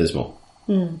there's more.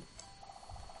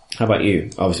 How about you?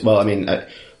 Obviously, well, I mean,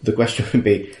 the question would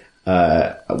be,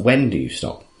 when do you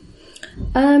stop?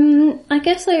 I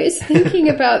guess I was thinking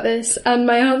about this, and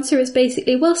my answer is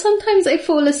basically, well, sometimes I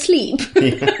fall asleep.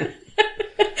 Yeah.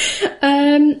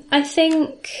 I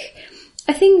think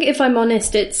if I'm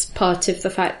honest, it's part of the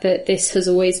fact that this has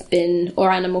always been,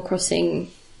 or Animal Crossing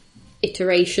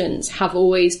iterations have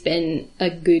always been a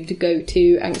good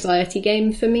go-to anxiety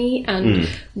game for me, and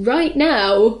right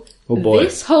now,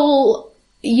 this whole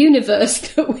universe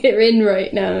that we're in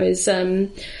right now is a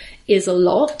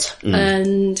lot.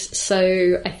 And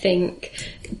so I think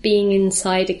being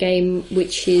inside a game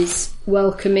which is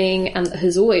welcoming and that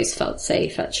has always felt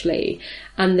safe, actually,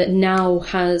 and that now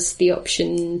has the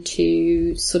option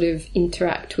to sort of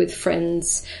interact with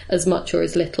friends as much or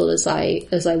as little as I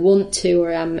want to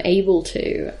or am able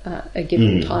to at a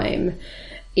given time,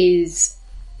 it's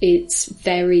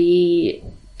very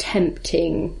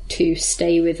tempting to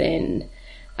stay within.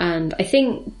 And I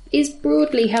think is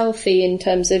broadly healthy in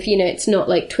terms of, it's not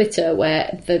like Twitter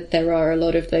where there are a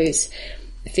lot of those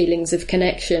feelings of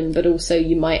connection, but also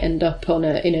you might end up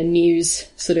in a news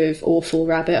sort of awful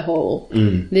rabbit hole.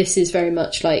 This is very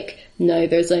much no,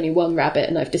 there's only one rabbit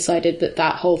and I've decided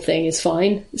that whole thing is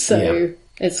fine. So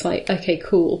it's okay,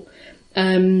 cool.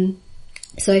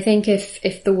 So I think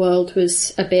if the world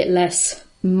was a bit less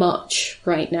much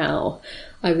right now,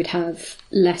 I would have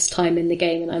less time in the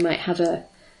game and I might have a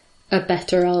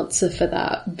better answer for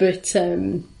that. But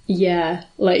yeah,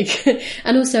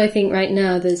 and also I think right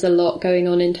now there's a lot going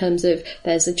on in terms of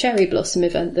there's a cherry blossom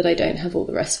event that I don't have all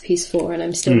the recipes for, and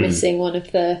I'm still missing one of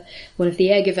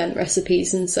the egg event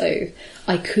recipes, and so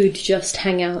I could just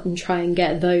hang out and try and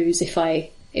get those if I'm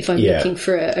looking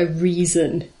for a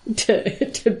reason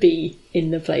to be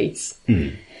in the place.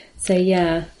 So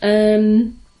yeah.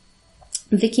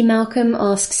 Vicky Malcolm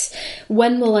asks,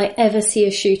 when will I ever see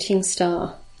a shooting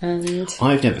star? And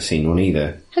I've never seen one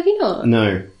either. have you not?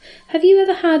 No. Have you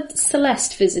ever had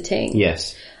Celeste visiting?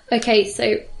 Yes. Okay,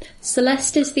 so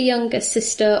Celeste is the younger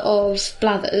sister of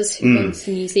Blathers, who runs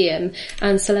the museum,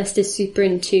 and Celeste is super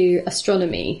into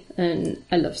astronomy, and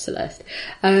I love Celeste.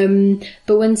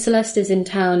 But when Celeste is in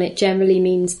town, it generally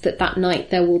means that night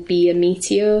there will be a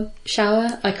meteor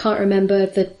shower. I can't remember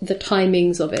the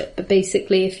timings of it, but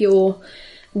basically if you're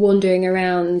wandering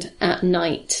around at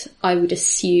night, I would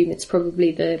assume it's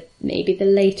probably maybe the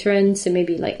later end, so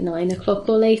maybe like 9 o'clock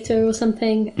or later or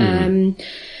something.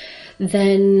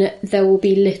 Then there will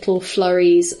be little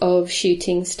flurries of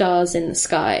shooting stars in the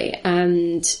sky,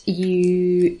 and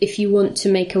if you want to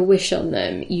make a wish on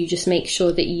them, you just make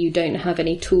sure that you don't have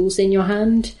any tools in your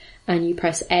hand, and you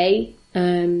press A,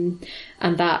 and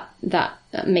that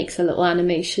makes a little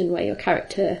animation where your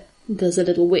character does a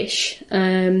little wish.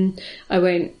 I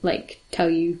won't tell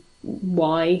you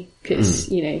why, because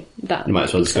that you might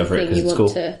as well discover it because it's cool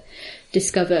to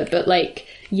discover, but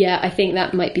I think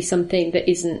that might be something that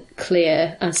isn't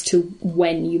clear as to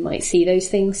when you might see those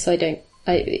things. So I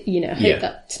hope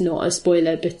that's not a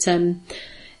spoiler, but and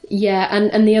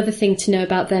the other thing to know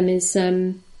about them is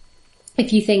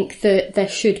if you think that there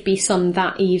should be some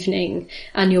that evening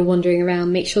and you're wandering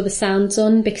around, make sure the sound's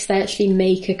on, because they actually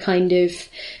make a kind of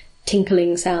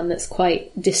tinkling sound that's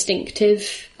quite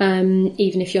distinctive,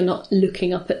 even if you're not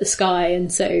looking up at the sky.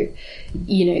 And so,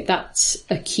 that's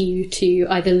a cue to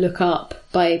either look up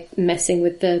by messing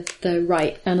with the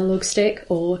right analog stick,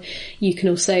 or you can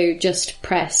also just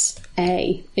press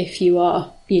A if you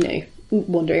are,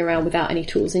 wandering around without any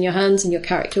tools in your hands, and your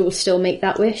character will still make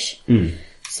that wish.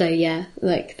 So yeah,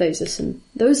 those are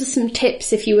some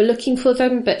tips if you were looking for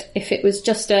them. But if it was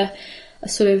just a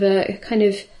sort of a kind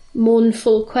of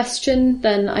mournful question,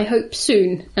 then I hope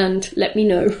soon, and let me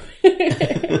know.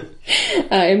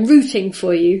 I'm rooting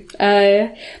for you.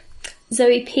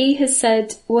 Zoe P has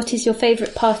said, what is your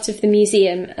favourite part of the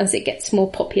museum as it gets more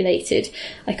populated?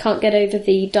 I can't get over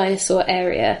the dinosaur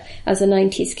area as a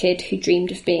 90s kid who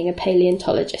dreamed of being a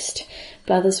paleontologist.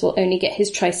 Blathers will only get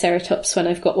his Triceratops when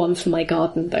I've got one for my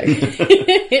garden, though.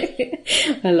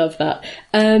 I love that.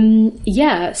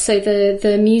 So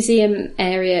the museum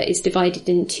area is divided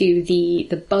into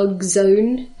the bug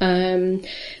zone,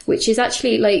 which is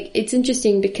actually it's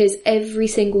interesting because every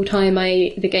single time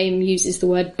the game uses the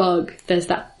word bug, there's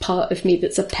that part of me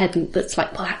that's a pedant that's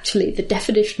like, well, actually, the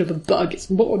definition of a bug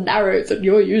is more narrow than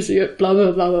you're using it, blah,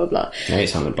 blah, blah, blah, blah. Yeah, you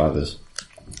sound like Blathers.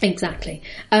 Exactly.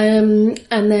 And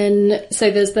then,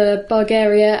 so there's the bug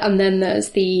area, and then there's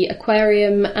the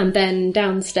aquarium, and then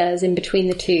downstairs in between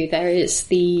the two, there is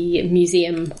the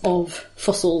museum of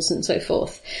fossils and so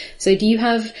forth. So do you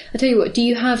have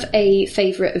a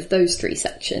favourite of those three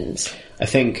sections? I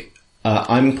think,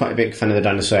 I'm quite a big fan of the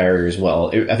dinosaur area as well.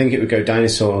 I think it would go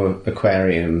dinosaur,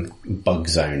 aquarium, bug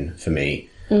zone for me.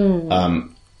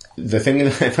 The thing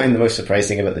that I find the most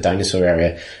surprising about the dinosaur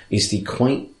area is the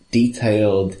quite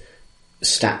detailed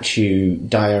statue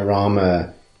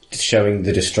diorama showing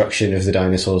the destruction of the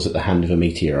dinosaurs at the hand of a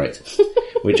meteorite,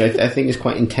 which I think is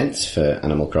quite intense for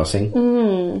Animal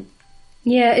Crossing.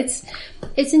 Yeah, it's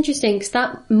interesting because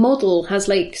that model has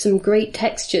some great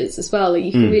textures as well.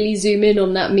 You can really zoom in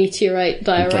on that meteorite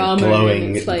diorama. It's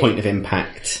glowing at the point of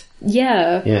impact.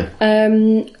 Yeah.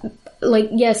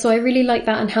 So I really like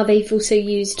that, and how they've also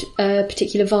used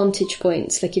particular vantage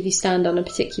points. If you stand on a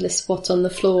particular spot on the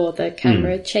floor, the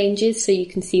camera changes so you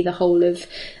can see the whole of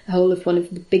one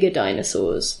of the bigger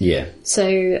dinosaurs. Yeah.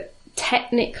 So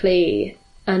technically,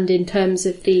 and in terms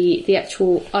of the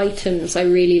actual items, I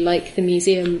really like the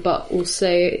museum, but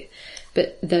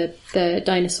the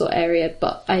dinosaur area.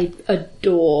 But I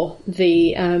adore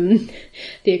the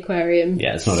aquarium.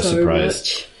 Yeah, it's not a surprise.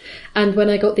 Much. And when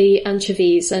I got the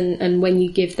anchovies, and when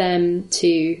you give them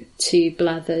to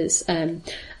Blathers,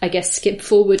 I guess skip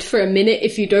forward for a minute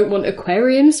if you don't want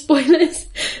aquarium spoilers.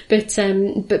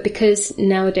 But because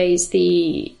nowadays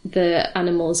the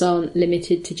animals aren't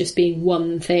limited to just being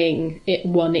one thing,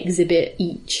 one exhibit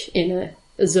each in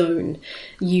a zone,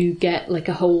 you get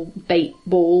a whole bait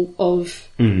ball of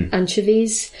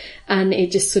anchovies, and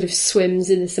it just sort of swims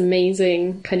in this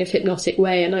amazing kind of hypnotic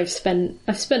way. And I've spent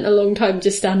a long time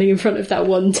just standing in front of that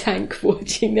one tank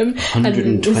watching them.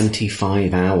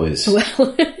 125 hours.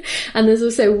 Well, and there's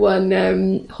also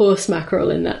one horse mackerel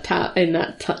in that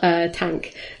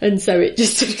tank, and so it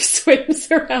just sort of swims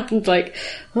around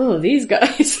oh, these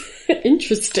guys,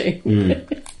 interesting.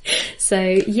 So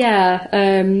yeah,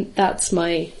 that's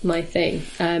my thing.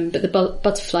 But the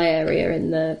butterfly area in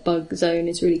the bug zone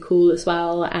is really cool as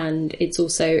well, and it's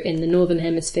also in the northern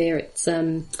hemisphere. It's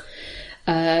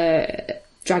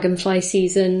dragonfly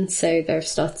season, so there have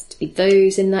started to be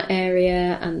those in that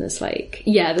area, and there's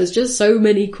just so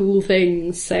many cool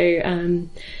things. So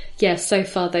so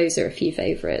far those are a few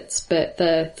favourites, but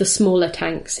the smaller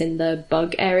tanks in the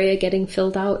bug area getting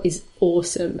filled out is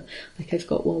awesome. Like I've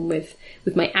got one with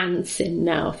my ants in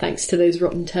now, thanks to those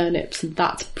rotten turnips, and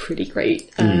that's pretty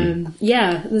great.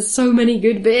 There's so many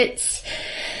good bits.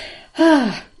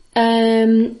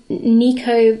 Nico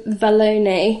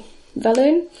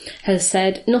Valone has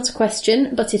said, not a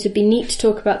question, but it'd be neat to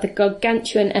talk about the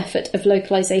gargantuan effort of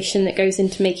localization that goes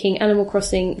into making Animal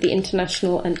Crossing the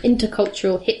international and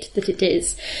intercultural hit that it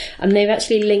is. And they've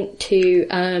actually linked to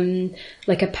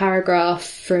a paragraph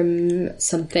from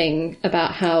something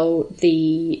about how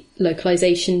the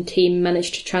localization team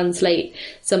managed to translate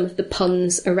some of the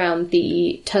puns around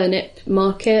the turnip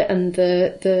market and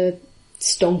the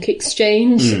stonk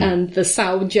exchange and the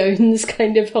Sal Jones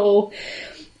kind of whole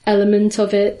element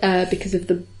of it, because of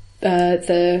the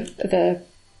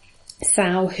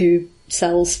sow who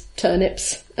sells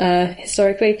turnips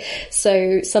historically.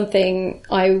 So something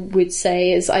I would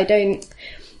say is I'd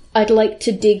like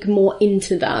to dig more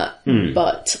into that,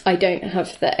 but I don't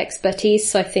have the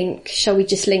expertise. So I think, shall we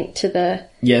just link to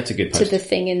it's a good post. To the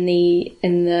thing in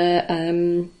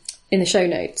the show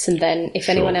notes, and then if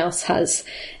anyone else has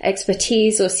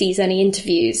expertise or sees any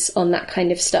interviews on that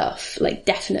kind of stuff,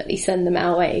 definitely send them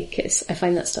our way, because I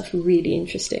find that stuff really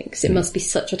interesting, because it must be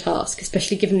such a task,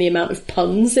 especially given the amount of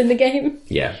puns in the game.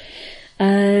 Yeah.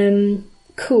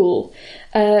 Cool.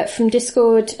 From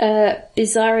Discord,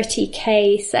 Bizarrity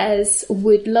K says,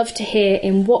 would love to hear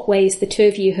in what ways the two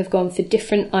of you have gone for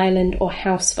different island or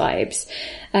house vibes.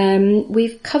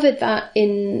 We've covered that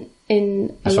in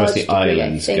as far as the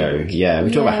islands go. Yeah,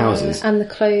 we talk about houses. And the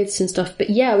clothes and stuff. But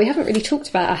yeah, we haven't really talked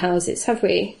about our houses, have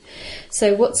we?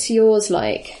 So what's yours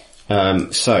like?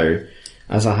 So,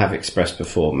 as I have expressed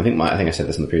before, I think I said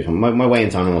this in the previous one, my way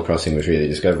into Animal Crossing was really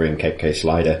discovering Cape K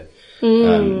Slider,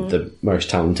 the most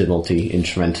talented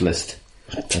multi-instrumentalist,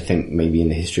 I think, maybe in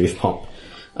the history of pop.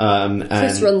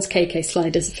 Chris runs KK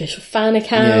Slider's official fan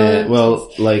account. Yeah,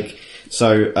 well,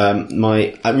 so,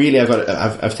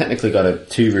 I've technically got a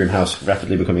 2-room house,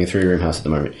 rapidly becoming a 3-room house at the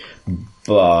moment,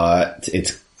 but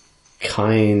it's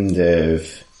kind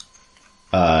of,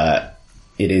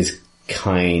 it is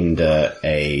kind of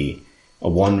a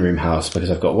 1-room house,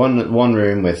 because I've got one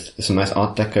room with some nice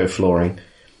Art Deco flooring,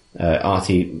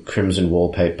 arty crimson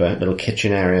wallpaper, little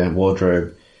kitchen area,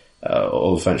 wardrobe,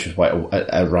 all the furniture is white,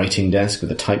 a writing desk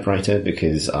with a typewriter,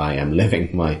 because I am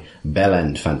living my bell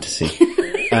end fantasy.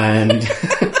 And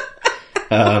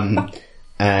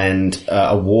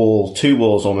a wall, 2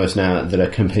 walls almost now, that are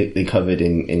completely covered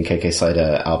in KK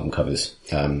Slider album covers.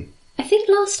 I think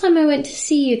last time I went to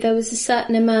see you, there was a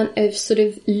certain amount of sort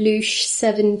of louche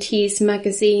 70s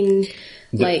magazine,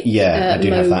 I do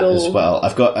have that as well.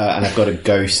 I've got a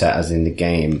Go set, as in the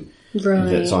game, right,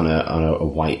 that's on a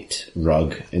white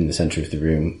rug in the centre of the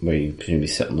room, where you presumably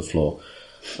sit on the floor,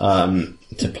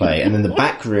 to play. And then the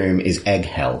back room is Egg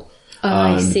Hell.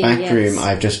 I see, the back yes. room,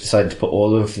 I've just decided to put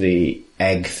all of the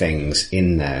egg things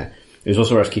in there. It was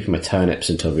also where I was keeping my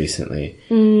turnips until recently.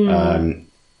 And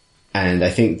I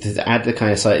think to add the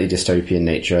kind of slightly dystopian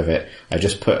nature of it, I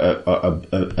just put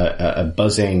a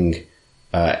buzzing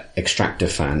extractor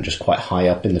fan just quite high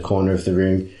up in the corner of the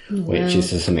room, which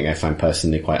is something I find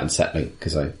personally quite unsettling,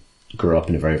 because I grew up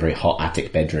in a very, very hot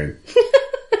attic bedroom.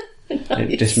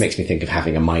 Nice. It just makes me think of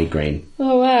having a migraine.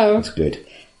 Oh, wow. That's good.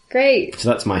 Great. So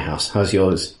that's my house. How's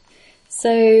yours?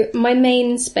 So my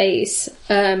main space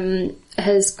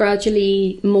has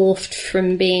gradually morphed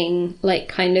from being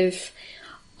kind of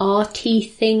arty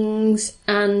things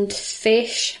and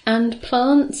fish and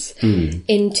plants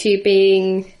into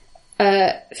being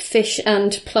fish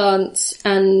and plants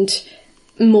and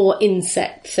more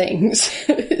insect things.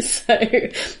 So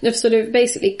I've sort of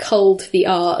basically culled the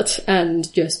art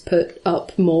and just put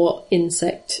up more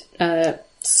insect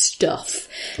stuff.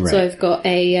 Right. So I've got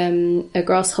a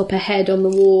grasshopper head on the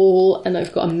wall, and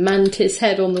I've got a mantis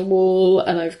head on the wall,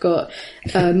 and I've got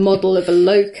a model of a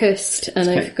locust, and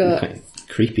I've got... Quite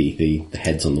creepy, the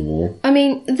heads on the wall. I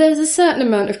mean, there's a certain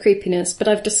amount of creepiness, but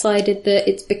I've decided that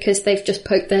it's because they've just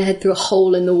poked their head through a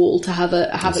hole in the wall to have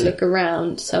a look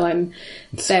around. So I'm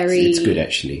it's good,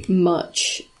 actually.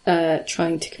 Much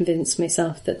trying to convince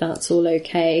myself that that's all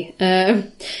okay.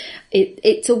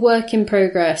 It's a work in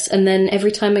progress, and then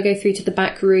every time I go through to the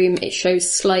back room, it shows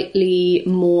slightly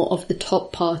more of the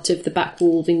top part of the back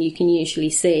wall than you can usually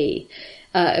see.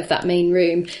 of that main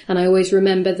room. And I always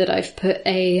remember that I've put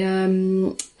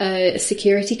a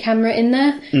security camera in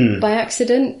there by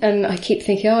accident. And I keep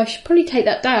thinking, I should probably take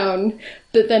that down.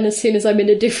 But then as soon as I'm in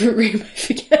a different room, I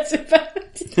forget about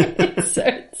it. So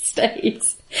it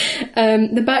stays.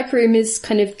 The back room is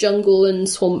kind of jungle and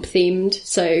swamp themed.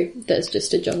 So there's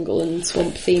just a jungle and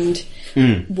swamp themed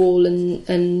wall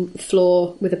and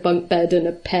floor with a bunk bed and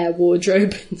a pair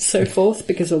wardrobe and so forth,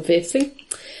 because obviously.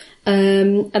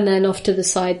 And then off to the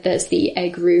side, there's the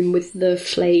egg room with the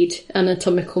flayed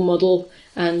anatomical model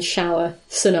and shower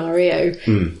scenario,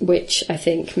 which I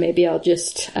think maybe I'll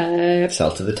just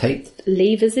sell to the tape.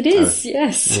 Leave as it is.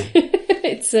 Yes,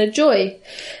 it's a joy.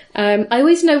 I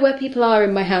always know where people are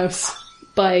in my house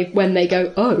by when they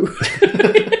go, oh.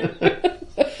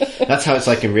 That's how it's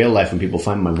like in real life when people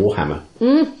find my Warhammer.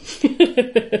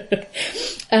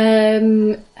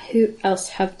 Who else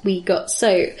have we got?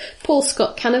 So, Paul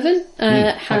Scott Canavan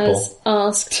has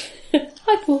asked...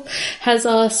 Hi, Paul. Has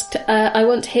asked, I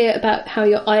want to hear about how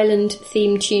your island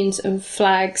theme tunes and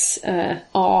flags are,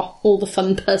 all the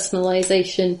fun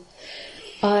personalisation.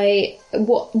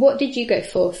 What did you go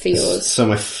for yours? So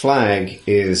my flag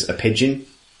is a pigeon.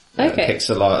 Okay.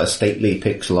 A stately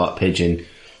pixel art pigeon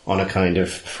on a kind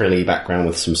of frilly background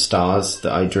with some stars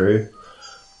that I drew.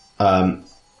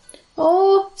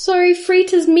 Oh, sorry,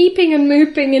 Frita's meeping and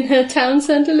mooping in her town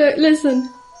centre. Look, listen.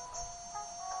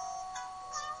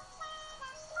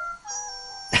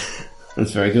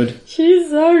 That's very good. She's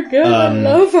so good. I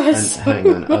love her so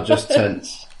hang on, I'll just turn...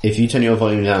 If you turn your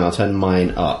volume down, I'll turn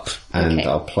mine up, and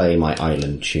I'll play my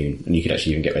island tune. And you could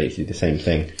actually even get ready to do the same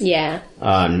thing. Yeah.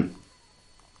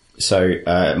 So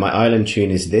my island tune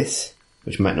is this,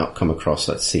 which might not come across.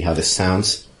 Let's see how this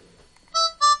sounds.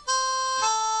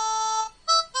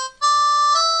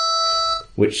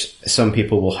 Which some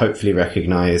people will hopefully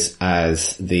recognise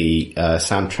as the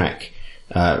soundtrack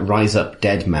Rise Up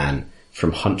Dead Man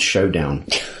from Hunt Showdown.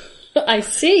 I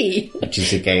see. Which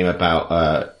is a game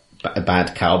about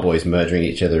bad cowboys murdering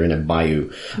each other in a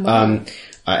bayou. Wow.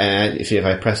 And if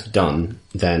I press done,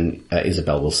 then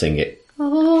Isabel will sing it.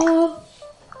 Oh,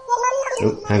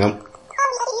 hang on.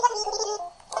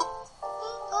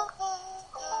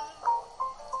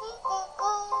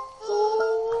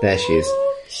 There she is.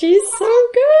 She's so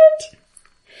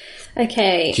good.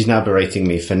 Okay. She's now berating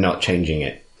me for not changing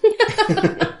it.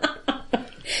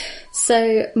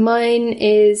 So mine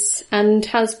is, and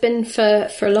has been for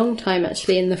a long time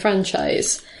actually in the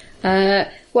franchise.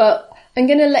 Well, I'm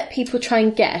going to let people try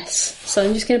and guess. So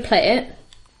I'm just going to play it.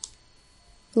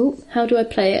 Oh, how do I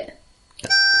play it?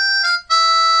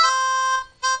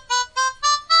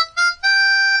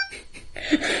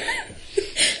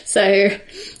 So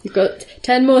you've got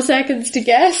 10 more seconds to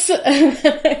guess, and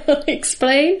then I will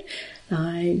explain.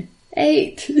 9,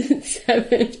 8,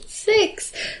 7,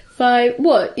 6, 5.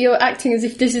 What? You're acting as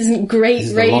if this isn't great this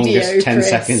is radio, the longest 10 Chris.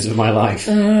 seconds of my life.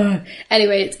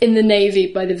 Anyway, it's In the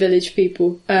Navy by the Village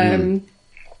People. And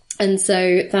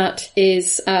so that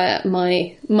is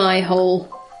my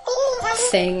whole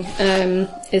thing.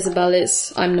 Isabel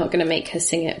is, I'm not going to make her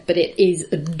sing it, but it is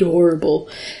adorable.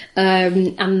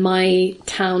 And my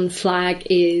town flag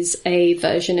is a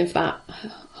version of that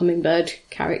hummingbird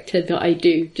character that I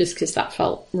do, just because that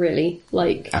felt really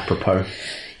like... Apropos.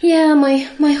 Yeah,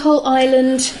 my whole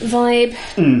island vibe.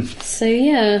 So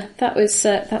yeah,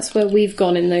 that's where we've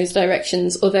gone in those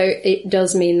directions. Although it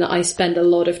does mean that I spend a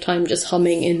lot of time just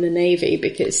humming In the Navy,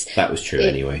 because that was true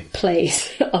anyway.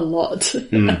 Plays a lot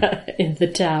in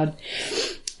the town.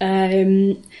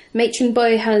 Matron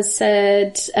Boy has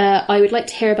said, I would like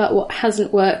to hear about what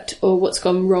hasn't worked or what's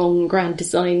gone wrong grand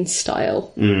design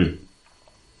style.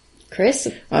 Chris?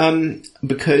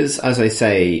 Because, as I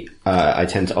say, I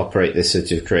tend to operate this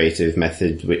sort of creative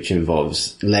method which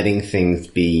involves letting things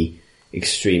be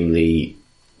extremely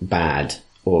bad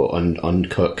or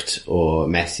uncooked or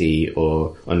messy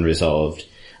or unresolved,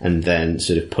 and then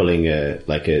sort of pulling a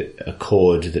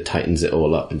cord that tightens it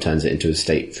all up and turns it into a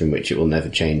state from which it will never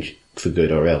change for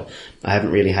good or ill. I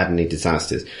haven't really had any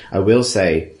disasters. I will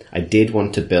say I did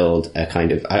want to build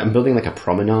I'm building like a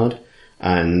promenade,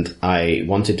 and I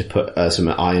wanted to put some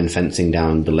iron fencing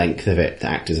down the length of it to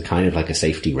act as a kind of like a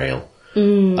safety rail.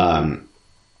 So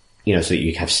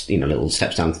you have, little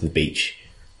steps down to the beach,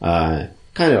 kind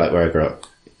of like where I grew up.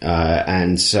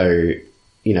 And so,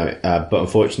 but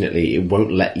unfortunately it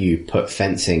won't let you put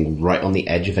fencing right on the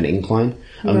edge of an incline,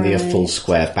 only a full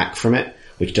square back from it,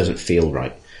 which doesn't feel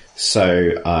right.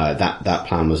 So, that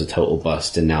plan was a total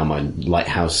bust, and now my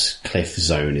lighthouse cliff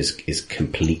zone is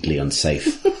completely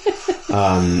unsafe.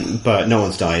 But no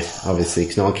one's died, obviously,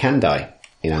 because no one can die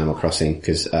in Animal Crossing,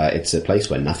 because it's a place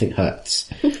where nothing hurts.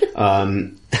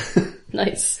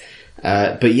 Nice.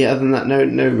 But yeah, other than that,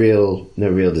 no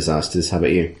real disasters. How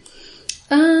about you?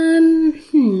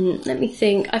 Let me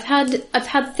think. I've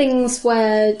had things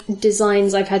where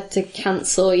designs I've had to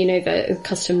cancel, you know, the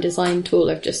custom design tool,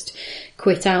 I've just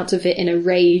quit out of it in a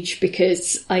rage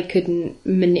because I couldn't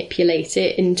manipulate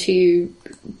it into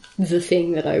the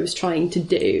thing that I was trying to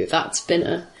do. That's been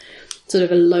a sort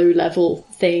of a low level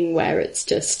thing where it's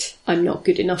just, I'm not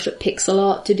good enough at pixel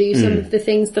art to do some of the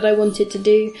things that I wanted to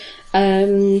do.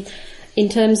 In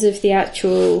terms of the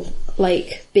actual,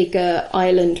 like, bigger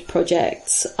island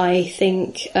projects, I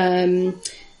think,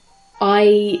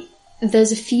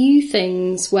 there's a few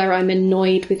things where I'm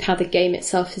annoyed with how the game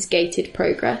itself has gated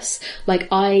progress. Like,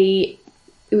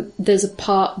 there's a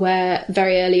part where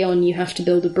very early on you have to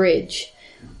build a bridge.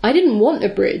 I didn't want a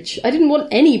bridge. I didn't want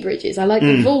any bridges. I liked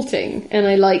the vaulting, and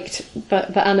I liked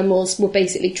that the animals were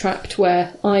basically trapped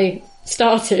where I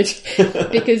started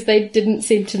because they didn't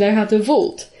seem to know how to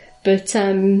vault. But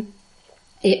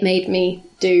it made me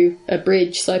do a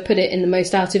bridge, so I put it in the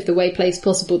most out-of-the-way place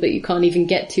possible that you can't even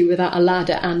get to without a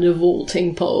ladder and a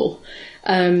vaulting pole.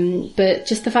 But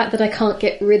just the fact that I can't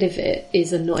get rid of it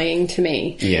is annoying to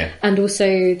me. Yeah. And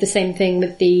also the same thing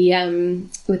with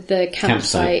the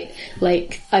campsite.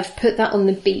 Like, I've put that on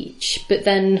the beach, but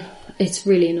then it's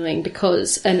really annoying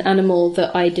because an animal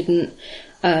that I didn't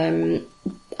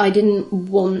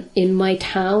want in my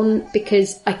town,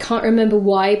 because I can't remember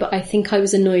why, but I think I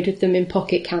was annoyed with them in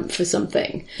Pocket Camp for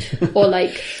something. or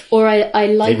I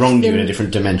liked They wronged them. you in a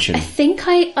different dimension. I think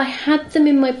I had them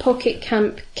in my Pocket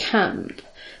Camp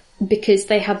because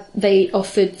they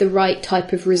offered the right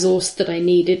type of resource that I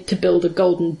needed to build a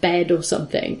golden bed or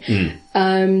something.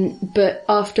 But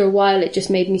after a while it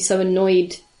just made me so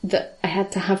annoyed that I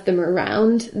had to have them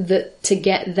around, that to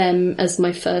get them as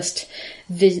my first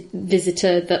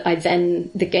visitor,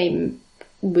 that the game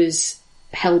was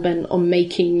hellbent on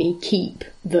making me keep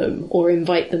them or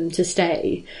invite them to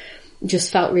stay,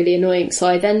 just felt really annoying. So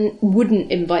I then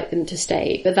wouldn't invite them to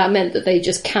stay, but that meant that they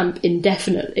just camp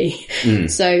indefinitely.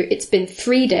 So it's been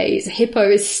 3 days, Hippo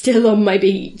is still on my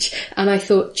beach, and I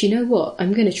thought, do you know what,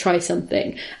 I'm going to try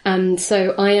something. And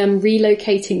so I am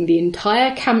relocating the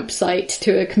entire campsite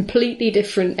to a completely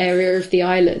different area of the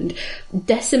island,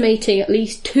 decimating at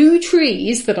least 2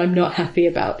 trees that I'm not happy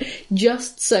about,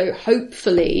 just so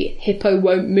hopefully Hippo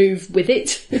won't move with it.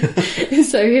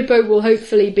 So Hippo will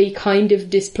hopefully be kind of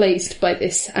displaced by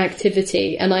this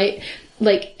activity. And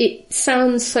it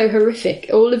sounds so horrific.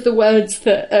 All of the words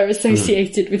that are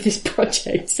associated with this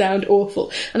project sound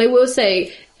awful. And I will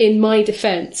say, in my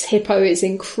defense, Hippo is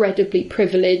incredibly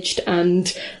privileged and,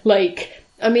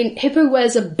 Hippo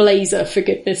wears a blazer, for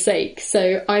goodness sake.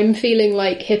 So I'm feeling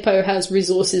like Hippo has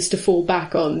resources to fall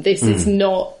back on. This is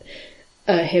not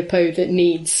a Hippo that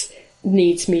needs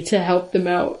me to help them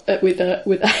out with a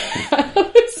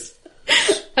house.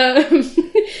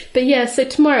 But yeah, so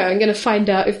tomorrow I'm going to find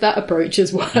out if that approach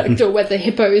has worked or whether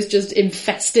Hippo is just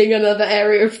infesting another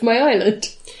area of my island.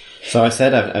 So I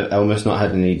said I've almost not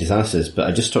had any disasters, but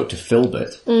I just talked to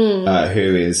Filbert,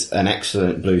 who is an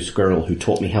excellent blue squirrel who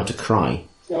taught me how to cry.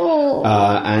 Oh.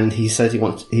 And he said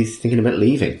he's thinking about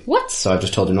leaving. What? So I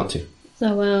just told him not to.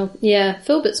 Oh wow. Yeah,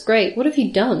 Filbert's great. What have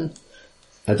you done?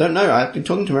 I don't know. I've been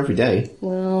talking to him every day.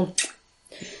 Well,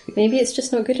 maybe it's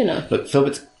just not good enough. Look,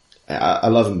 Filbert's... I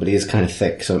love him, but he is kind of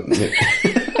thick, so...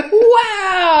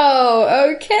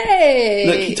 Wow! Okay!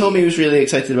 Look, he told me he was really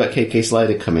excited about KK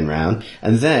Slider coming round,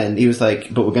 and then he was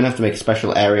like, but we're going to have to make a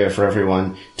special area for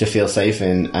everyone to feel safe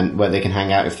in, and where they can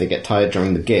hang out if they get tired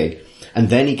during the gig. And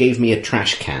then he gave me a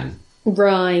trash can.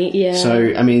 Right, yeah.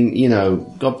 So, I mean,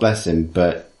 God bless him,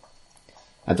 but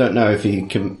I don't know if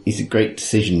he's a great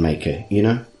decision maker,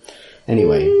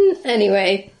 Anyway.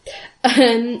 Anyway.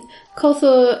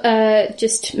 Cawthor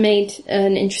just made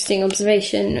an interesting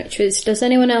observation, which was, does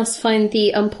anyone else find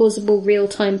the unpausable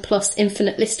real-time plus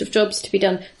infinite list of jobs to be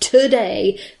done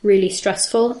today really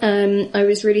stressful? I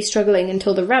was really struggling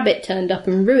until the rabbit turned up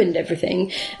and ruined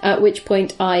everything, at which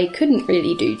point I couldn't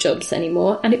really do jobs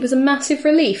anymore, and it was a massive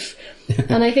relief.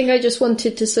 And I think I just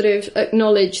wanted to sort of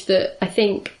acknowledge that I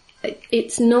think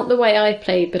it's not the way I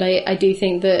play, but I do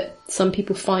think that some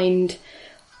people find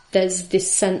there's this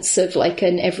sense of like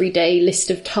an everyday list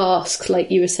of tasks,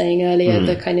 like you were saying earlier,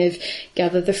 the kind of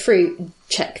gather the fruit,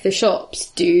 check the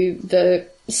shops, do the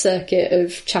circuit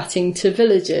of chatting to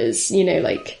villagers,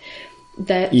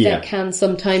 there can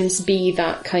sometimes be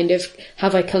that kind of,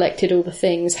 have I collected all the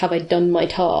things? Have I done my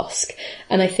task?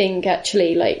 And I think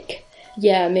actually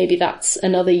maybe that's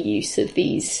another use of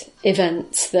these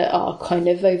events that are kind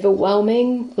of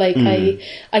overwhelming.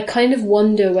 I kind of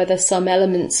wonder whether some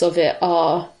elements of it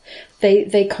are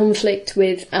they conflict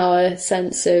with our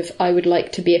sense of, I would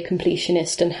like to be a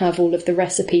completionist and have all of the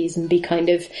recipes and be kind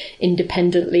of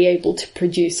independently able to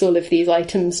produce all of these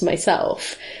items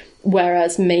myself.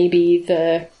 Whereas maybe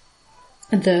the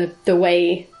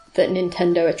way that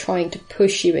Nintendo are trying to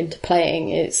push you into playing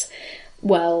is,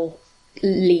 well,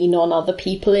 lean on other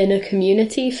people in a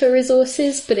community for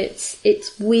resources, but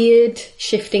it's weird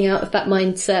shifting out of that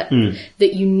mindset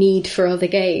that you need for other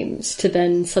games to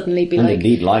then suddenly be You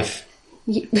need life.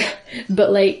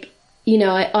 But like, you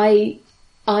know,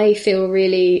 I feel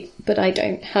really, but I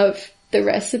don't have the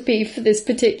recipe for this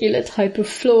particular type of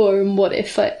floor, and what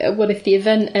if the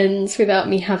event ends without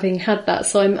me having had that?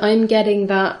 So I'm getting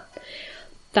that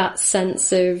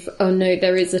sense of, oh no,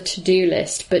 there is a to-do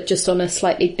list, but just on a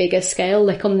slightly bigger scale.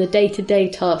 Like on the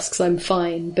day-to-day tasks, I'm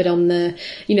fine, but on the,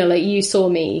 you know, like you saw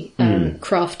me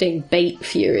crafting bait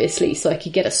furiously so I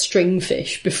could get a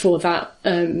stringfish before that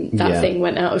thing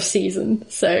went out of season.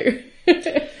 So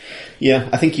yeah,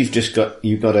 I think you've got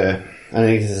to. I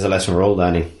think this is a lesson we're all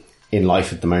learning in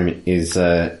life at the moment. It is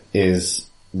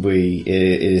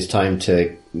time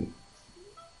to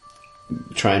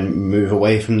try and move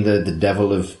away from the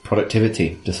devil of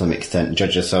productivity to some extent and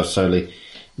judge yourself solely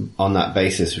on that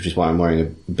basis, which is why I'm wearing a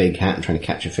big hat and trying to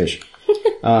catch a fish.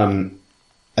 I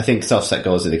think self-set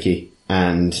goals are the key,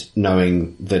 and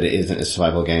knowing that it isn't a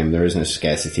survival game, there isn't a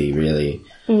scarcity really.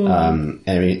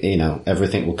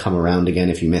 Everything will come around again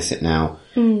if you miss it now.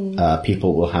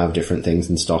 People will have different things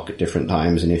in stock at different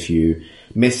times, and if you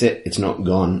miss it, it's not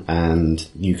gone, and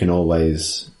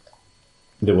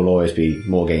there will always be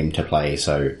more game to play,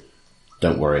 so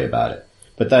don't worry about it.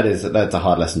 But that's a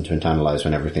hard lesson to internalize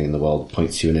when everything in the world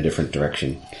points you in a different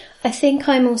direction. I think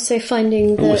I'm also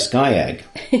finding that... Oh, a sky egg.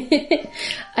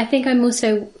 I think I'm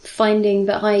also finding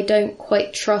that I don't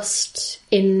quite trust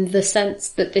in the sense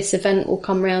that this event will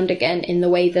come round again in the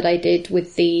way that I did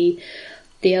with the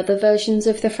other versions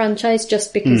of the franchise,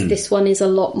 just because this one is a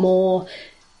lot more...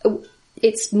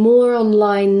 It's more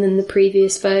online than the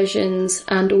previous versions,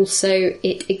 and also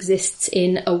it exists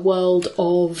in a world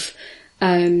of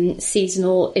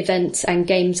seasonal events and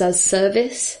games as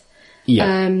service. Yeah.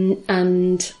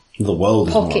 And the world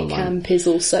is Pocket more Camp is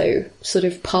also sort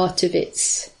of part of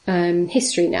its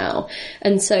history now.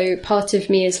 And so part of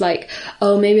me is like,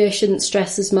 oh, maybe I shouldn't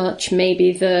stress as much.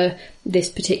 Maybe this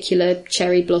particular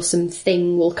cherry blossom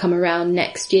thing will come around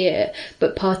next year.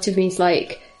 But part of me is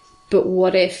like, but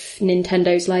what if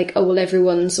Nintendo's like, oh, well,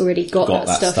 everyone's already got that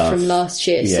stuff from last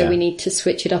year, so we need to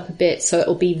switch it up a bit, so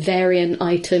it'll be variant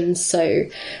items. So,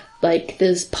 like,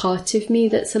 there's part of me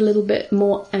that's a little bit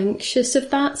more anxious of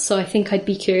that. So I think I'd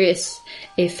be curious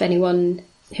if anyone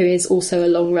who is also a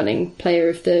long-running player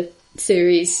of the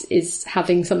series is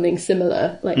having something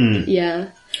similar. Like,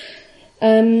 yeah.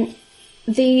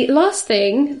 The last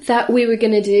thing that we were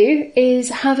going to do is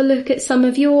have a look at some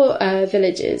of your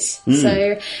villages.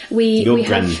 So we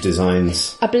grand have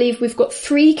designs. I believe we've got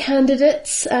 3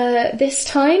 candidates this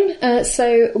time.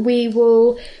 So we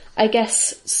will, I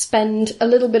guess, spend a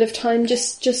little bit of time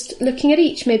just looking at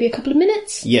each, maybe a couple of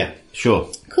minutes. Yeah, sure.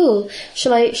 Cool.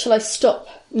 Shall I stop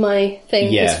my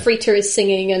thing? Yeah. Because Frita is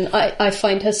singing and I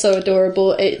find her so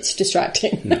adorable, it's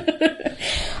distracting.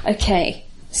 Okay,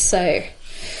 so...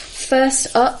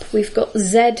 First up, we've got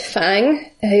Zed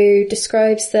Fang, who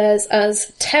describes theirs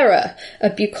as Terra, a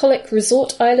bucolic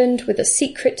resort island with a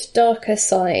secret, darker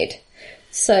side.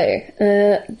 So,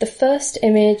 the first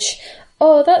image,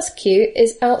 oh, that's cute,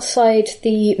 is outside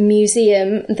the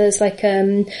museum. There's like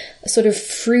a sort of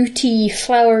fruity,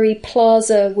 flowery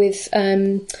plaza with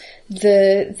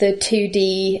the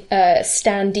 2D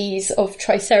standees of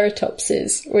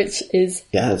Triceratopses, which is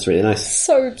that's really nice.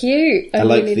 So cute. I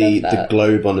like really love the that.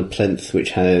 globe on a plinth,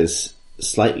 which has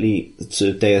slightly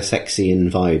sort of Deus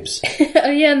Exian vibes.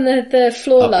 Oh yeah, and the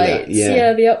floor lights.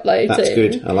 Yeah, the uplighting. That's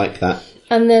good. I like that.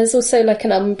 And there's also like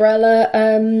an umbrella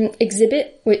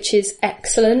exhibit, which is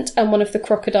excellent, and one of the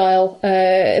crocodile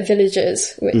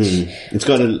villagers, which... It's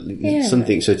got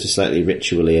something sort of slightly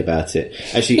ritually about it.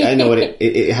 Actually, I know what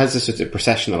it has a sort of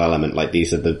processional element, like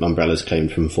these are the umbrellas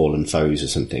claimed from fallen foes or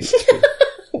something.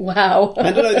 Wow.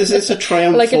 I don't know, there's a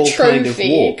triumphal like a trophy kind of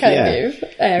walk. kind of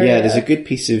area. Yeah, there's a good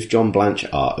piece of John Blanche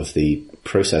art of the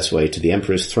process way to the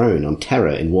Emperor's Throne on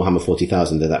Terra in Warhammer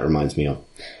 40,000 that reminds me of.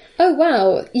 Oh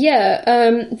wow, yeah.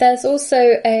 There's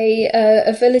also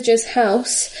a villager's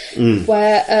house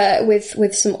where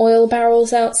with some oil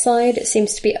barrels outside. It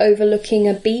seems to be overlooking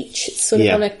a beach. It's sort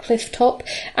of on a cliff top,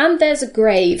 and there's a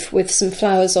grave with some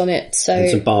flowers on it. So and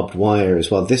some barbed wire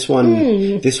as well. This one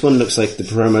looks like the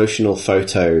promotional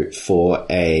photo for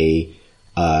a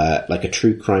like a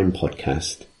true crime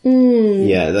podcast.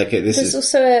 Yeah, like this There's is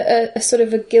also a sort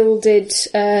of a gilded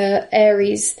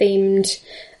Aries themed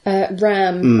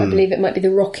ram. I believe it might be the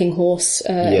rocking horse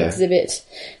exhibit.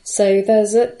 So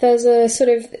there's a sort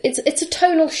of it's a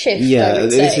tonal shift. yeah. I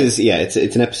would This say. is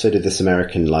it's an episode of This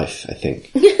American Life, I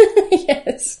think.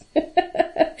 Yes.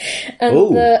 And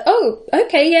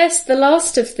the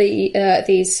last of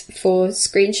these 4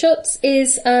 screenshots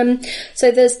is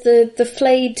so there's the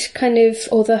flayed kind of,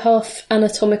 or the half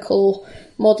anatomical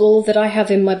model that I have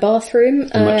in my bathroom.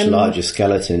 A much larger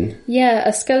skeleton. Yeah,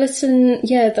 a skeleton.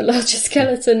 Yeah, the larger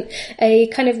skeleton. A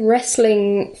kind of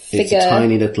wrestling figure. It's a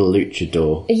tiny little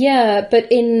luchador. Yeah,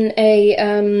 but in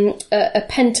a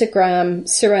pentagram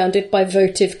surrounded by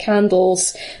votive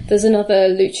candles. There's another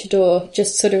luchador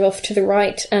just sort of off to the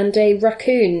right, and a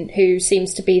raccoon who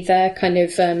seems to be their kind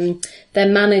of their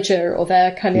manager, or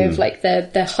their kind of like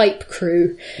their hype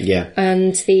crew. Yeah.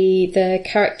 And the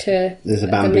character, there's a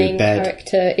bamboo the main bed.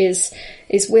 character is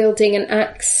wielding an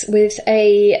axe with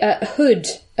a hood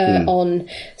on.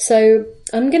 So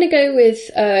I'm going to go with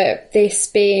this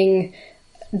being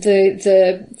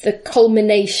the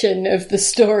culmination of the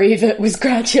story that was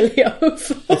gradually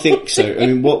over. I think so. I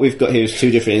mean, what we've got here is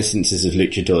 2 different instances of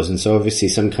luchadors, and so obviously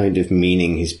some kind of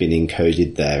meaning has been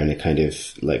encoded there in a kind of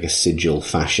like a sigil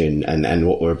fashion, and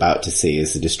what we're about to see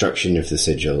is the destruction of the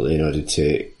sigil in order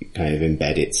to kind of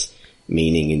embed its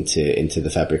meaning into the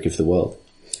fabric of the world.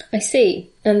 I see.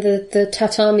 And the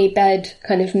tatami bed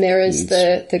kind of mirrors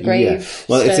the grave. Yeah.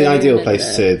 Well, it's an ideal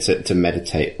place and, to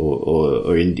meditate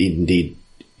or indeed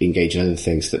engage in other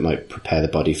things that might prepare the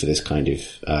body for this kind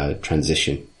of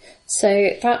transition.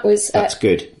 So that's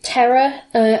good. Terra,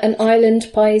 an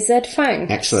island by Zed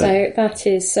Fang.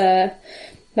 Excellent. So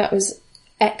that was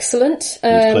excellent.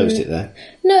 You've closed it there.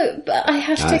 No, but I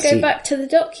have to go back to the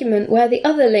document where the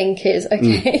other link is.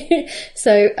 Okay.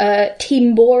 So,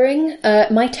 Team Boring,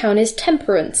 my town is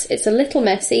Temperance. It's a little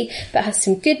messy, but has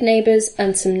some good neighbours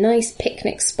and some nice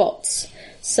picnic spots.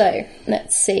 So,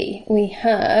 let's see. We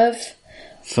have...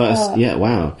 First,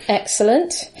 wow.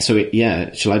 Excellent. So,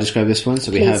 shall I describe this one?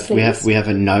 So we have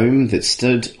a gnome that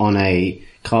stood on a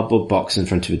cardboard box in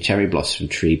front of a cherry blossom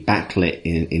tree, backlit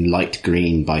in light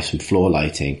green by some floor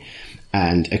lighting,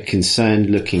 and a concerned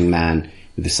looking man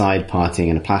with a side parting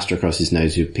and a plaster across his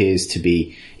nose who appears to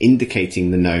be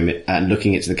indicating the gnome and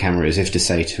looking into the camera as if to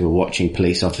say to a watching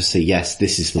police officer, yes,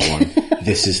 this is the one.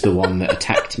 This is the one that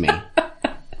attacked me.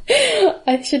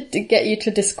 I should get you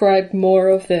to describe more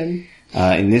of them.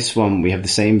 In this one, we have the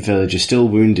same villager still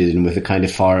wounded and with a kind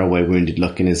of faraway wounded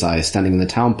look in his eyes, standing in the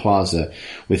town plaza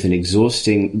with an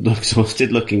exhausted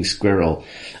looking squirrel,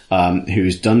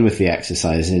 who's done with the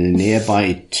exercise, and a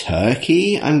nearby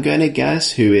turkey, I'm going to guess,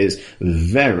 who is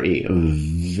very,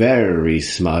 very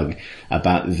smug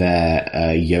about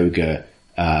their yoga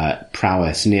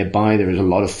prowess. Nearby, there is a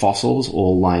lot of fossils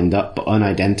all lined up but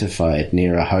unidentified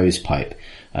near a hose pipe,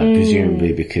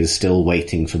 presumably because still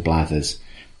waiting for blathers.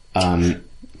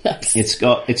 It's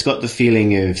got the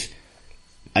feeling of,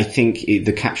 I think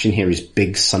the caption here is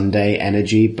Big Sunday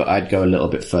energy, but I'd go a little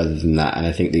bit further than that, and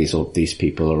I think these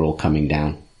people are all coming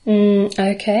down.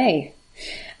 Okay.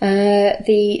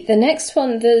 The next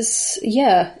one, there's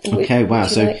Okay, wow.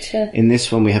 So in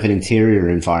this one, we have an interior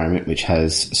environment which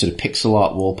has sort of pixel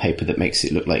art wallpaper that makes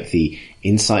it look like the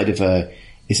inside of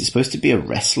is it supposed to be a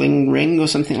wrestling ring or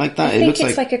something like that? I think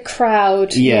it's like a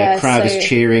crowd. Yeah, a crowd is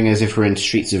cheering as if we're in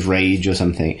Streets of Rage or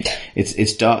something.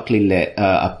 It's darkly lit.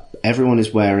 Everyone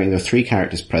is wearing, there are 3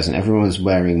 characters present, everyone's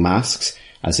wearing masks,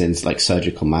 as in like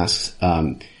surgical masks.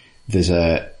 There's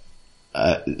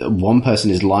one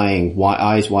person is lying,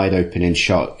 eyes wide open in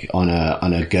shock on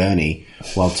a gurney,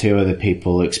 while 2 other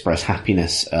people express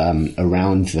happiness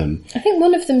around them. I think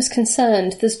one of them's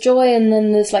concerned. There's joy, and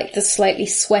then there's like the slightly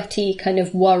sweaty kind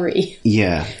of worry.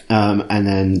 Yeah. And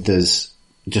then there's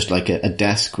just like a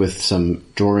desk with some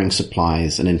drawing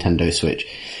supplies, a Nintendo Switch.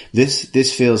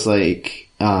 This feels like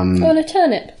and a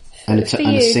turnip. And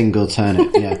a single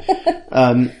turnip, yeah.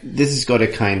 This has got a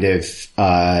kind of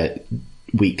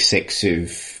week 6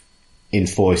 of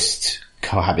enforced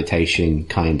cohabitation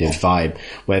kind of vibe,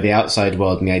 where the outside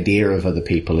world and the idea of other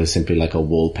people is simply like a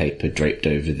wallpaper draped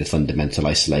over the fundamental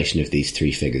isolation of these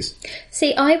 3 figures.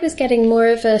 See, I was getting more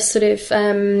of a sort of,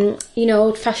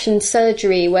 old-fashioned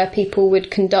surgery where people would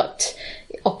conduct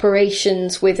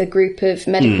operations with a group of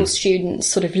medical students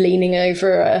sort of leaning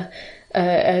over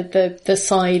the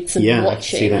sides and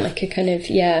watching, like a kind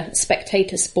of,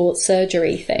 spectator sports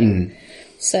surgery thing.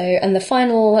 So, and the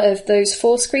final of those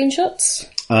 4 screenshots?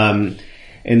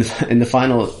 In the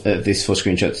final of these 4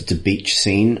 screenshots, it's a beach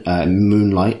scene,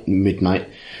 moonlight, midnight.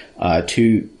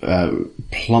 two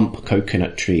plump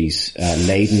coconut trees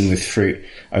laden with fruit,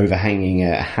 overhanging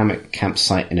a hammock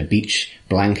campsite and a beach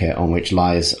blanket on which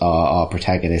lies our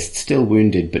protagonist, still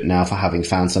wounded, but now for having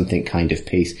found something kind of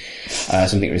peace,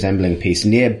 something resembling peace.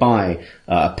 Nearby,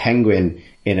 a penguin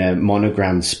in a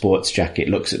monogrammed sports jacket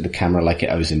looks at the camera like it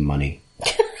owes him money.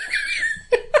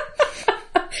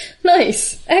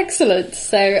 Nice. Excellent.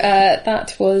 So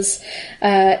that was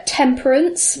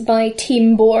Temperance by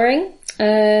Team Boring.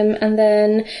 And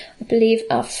then I believe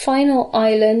our final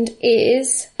island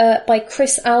is by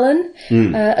Chris Allen.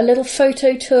 A little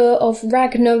photo tour of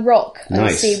Ragnarok.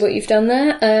 Nice. I see what you've done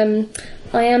there.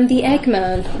 I am the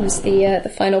Eggman was the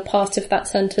final part of that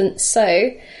sentence.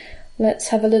 So let's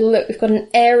have a little look. We've got an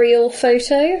aerial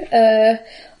photo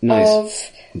Nice.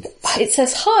 of... It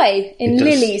says hi in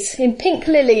lilies, in pink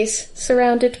lilies,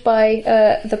 surrounded by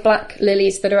the black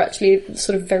lilies that are actually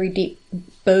sort of very deep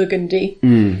burgundy.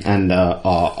 And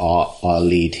our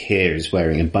lead here is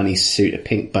wearing a bunny suit, a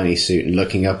pink bunny suit, and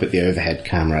looking up at the overhead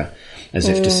camera as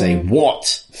if to say,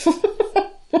 "What?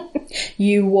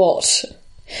 You what?"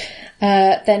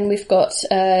 Then we've got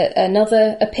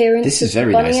another appearance. This is of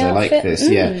very bunny nice. outfit. I like this.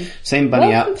 Yeah, same bunny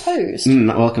Well outfit. composed.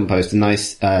 Well composed. A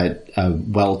nice,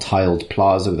 well-tiled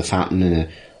plaza with a fountain and a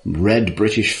red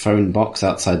British phone box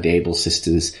outside the Able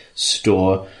Sisters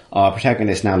store. Our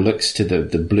protagonist now looks to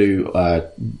the blue,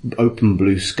 open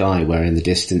blue sky, where in the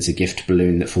distance a gift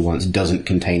balloon that for once doesn't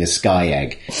contain a sky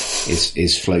egg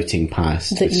is floating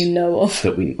past. That you know of.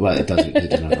 Well, it doesn't. It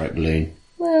doesn't have the right balloon.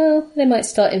 Well, they might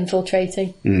start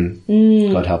infiltrating.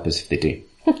 God help us if they do.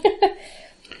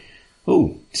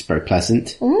 Oh, it's very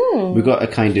pleasant. We've got a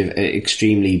kind of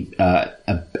extremely, a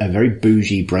very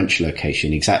bougie brunch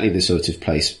location, exactly the sort of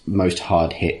place most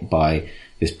hard hit by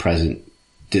this present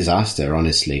disaster,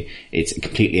 honestly. It's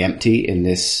completely empty in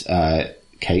this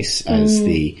case, as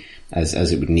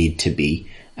it would need to be.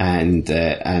 And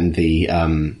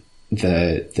the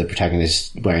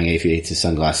protagonist wearing aviator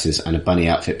sunglasses and a bunny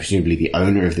outfit, presumably the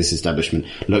owner of this establishment,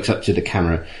 looks up to the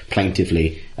camera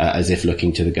plaintively, as if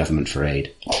looking to the government for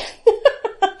aid.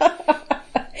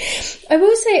 I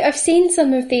will say I've seen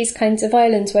some of these kinds of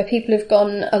islands where people have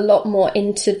gone a lot more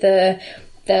into the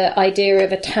idea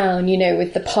of a town, you know,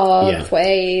 with the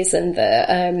pathways and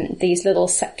the these little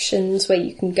sections where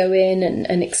you can go in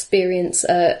and experience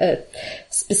a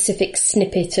specific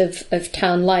snippet of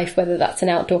town life, whether that's an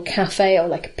outdoor cafe or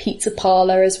like a pizza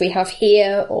parlour as we have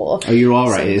here, or... Oh, you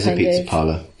are right, it is a pizza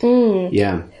parlour.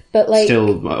 Yeah. But like,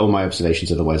 still, all my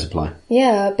observations otherwise apply.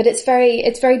 Yeah, but it's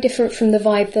very different from the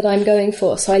vibe that I'm going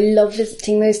for. So I love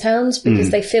visiting those towns because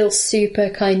they feel super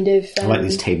kind of... I like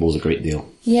these tables a great deal.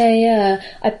 Yeah.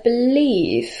 I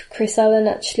believe Chris Allen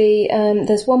actually...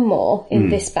 there's one more in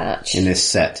this batch. In this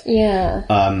set. Yeah.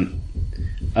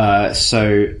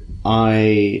 So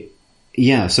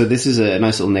this is a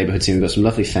nice little neighbourhood scene. We've got some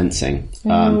lovely fencing.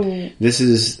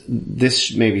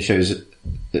 This maybe shows...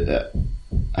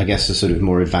 I guess a sort of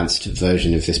more advanced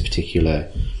version of this particular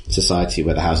society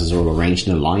where the houses are all arranged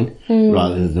in a line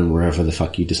rather than wherever the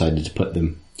fuck you decided to put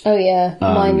them. Oh yeah,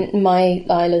 my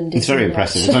island is... It's very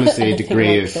impressive. It's honestly a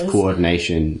degree of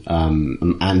coordination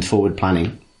and forward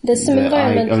planning there's some that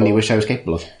I only wish I was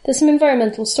capable of. There's some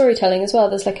environmental storytelling as well.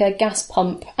 There's like a gas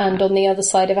pump, and on the other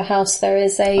side of a house there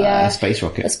is a space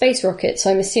rocket. A space rocket.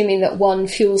 So I'm assuming that one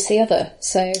fuels the other.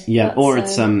 So yeah, or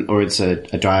it's a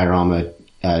diorama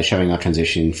showing our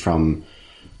transition from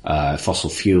fossil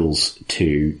fuels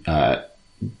to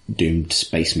doomed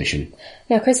space mission.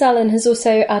 Now, Chris Allen has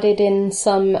also added in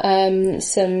some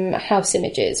house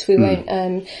images. We won't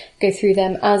go through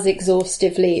them as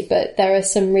exhaustively, but there are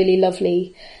some really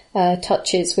lovely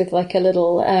touches with like a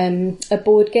little a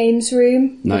board games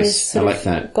room. Nice, I like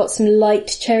that. Got some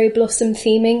light cherry blossom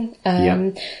theming.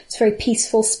 It's a very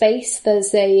peaceful space.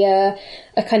 There's a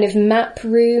kind of map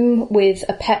room with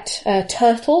a pet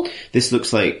turtle. This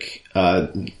looks like a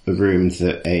room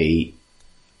that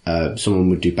someone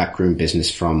would do backroom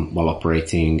business from while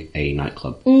operating a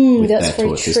nightclub with their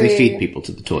tortoise. They feed people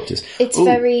to the tortoise. It's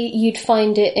you'd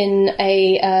find it in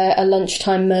a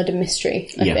lunchtime murder mystery,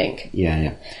 I think.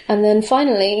 Yeah. And then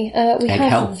finally, we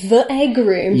have the egg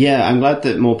room. Yeah, I'm glad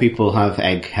that more people have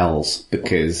egg hells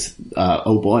because,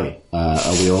 oh boy,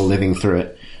 are we all living through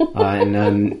it.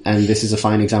 And this is a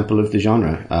fine example of the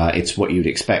genre. It's what you'd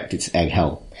expect. It's egg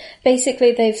hell.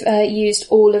 Basically, they've used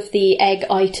all of the egg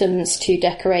items to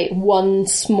decorate one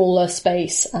smaller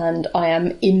space, and I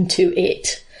am into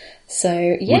it.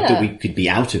 So, yeah. We could be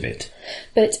out of it.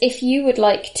 But if you would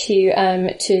like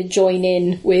to join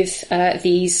in with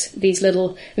these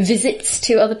little visits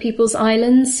to other people's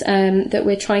islands that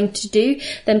we're trying to do,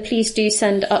 then please do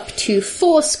send up to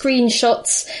 4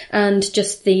 screenshots and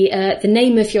just the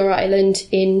name of your island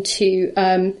into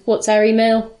what's our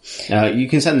email? You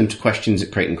can send them to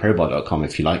questions@crateandcrowbar.com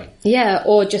if you like. Yeah,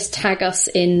 or just tag us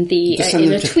in the Just send in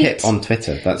them a to tweet Pip on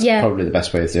Twitter. That's probably the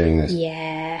best way of doing this.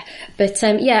 Yeah, but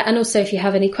and also if you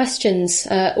have any questions,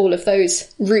 all of those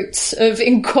routes of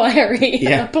inquiry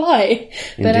apply.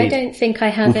 But I don't think I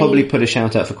have. We'll probably put a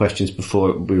shout out for questions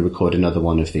before we record another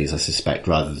one of these, I suspect,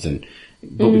 rather than.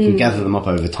 But we can gather them up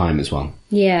over time as well.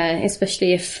 Yeah,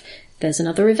 especially if there's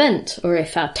another event or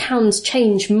if our towns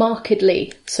change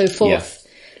markedly, so forth. Yeah.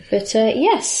 But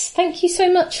yes, thank you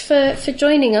so much for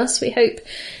joining us. We hope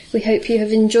you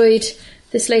have enjoyed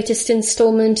this latest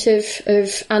instalment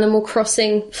of Animal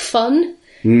Crossing fun.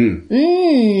 Do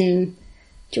you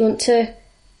want to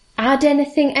add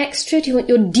anything extra? Do you want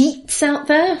your deets out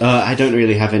there? I don't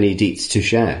really have any deets to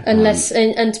share. Unless,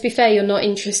 and to be fair, you're not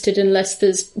interested unless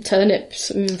there's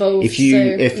turnips involved. If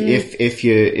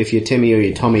your Timmy or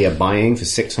your Tommy are buying for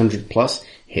 600 plus,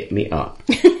 hit me up.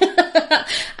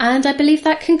 And I believe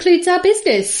that concludes our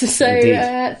business. So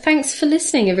thanks for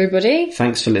listening, everybody.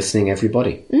 Thanks for listening,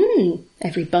 everybody.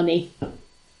 Every bunny.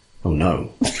 Oh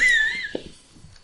no.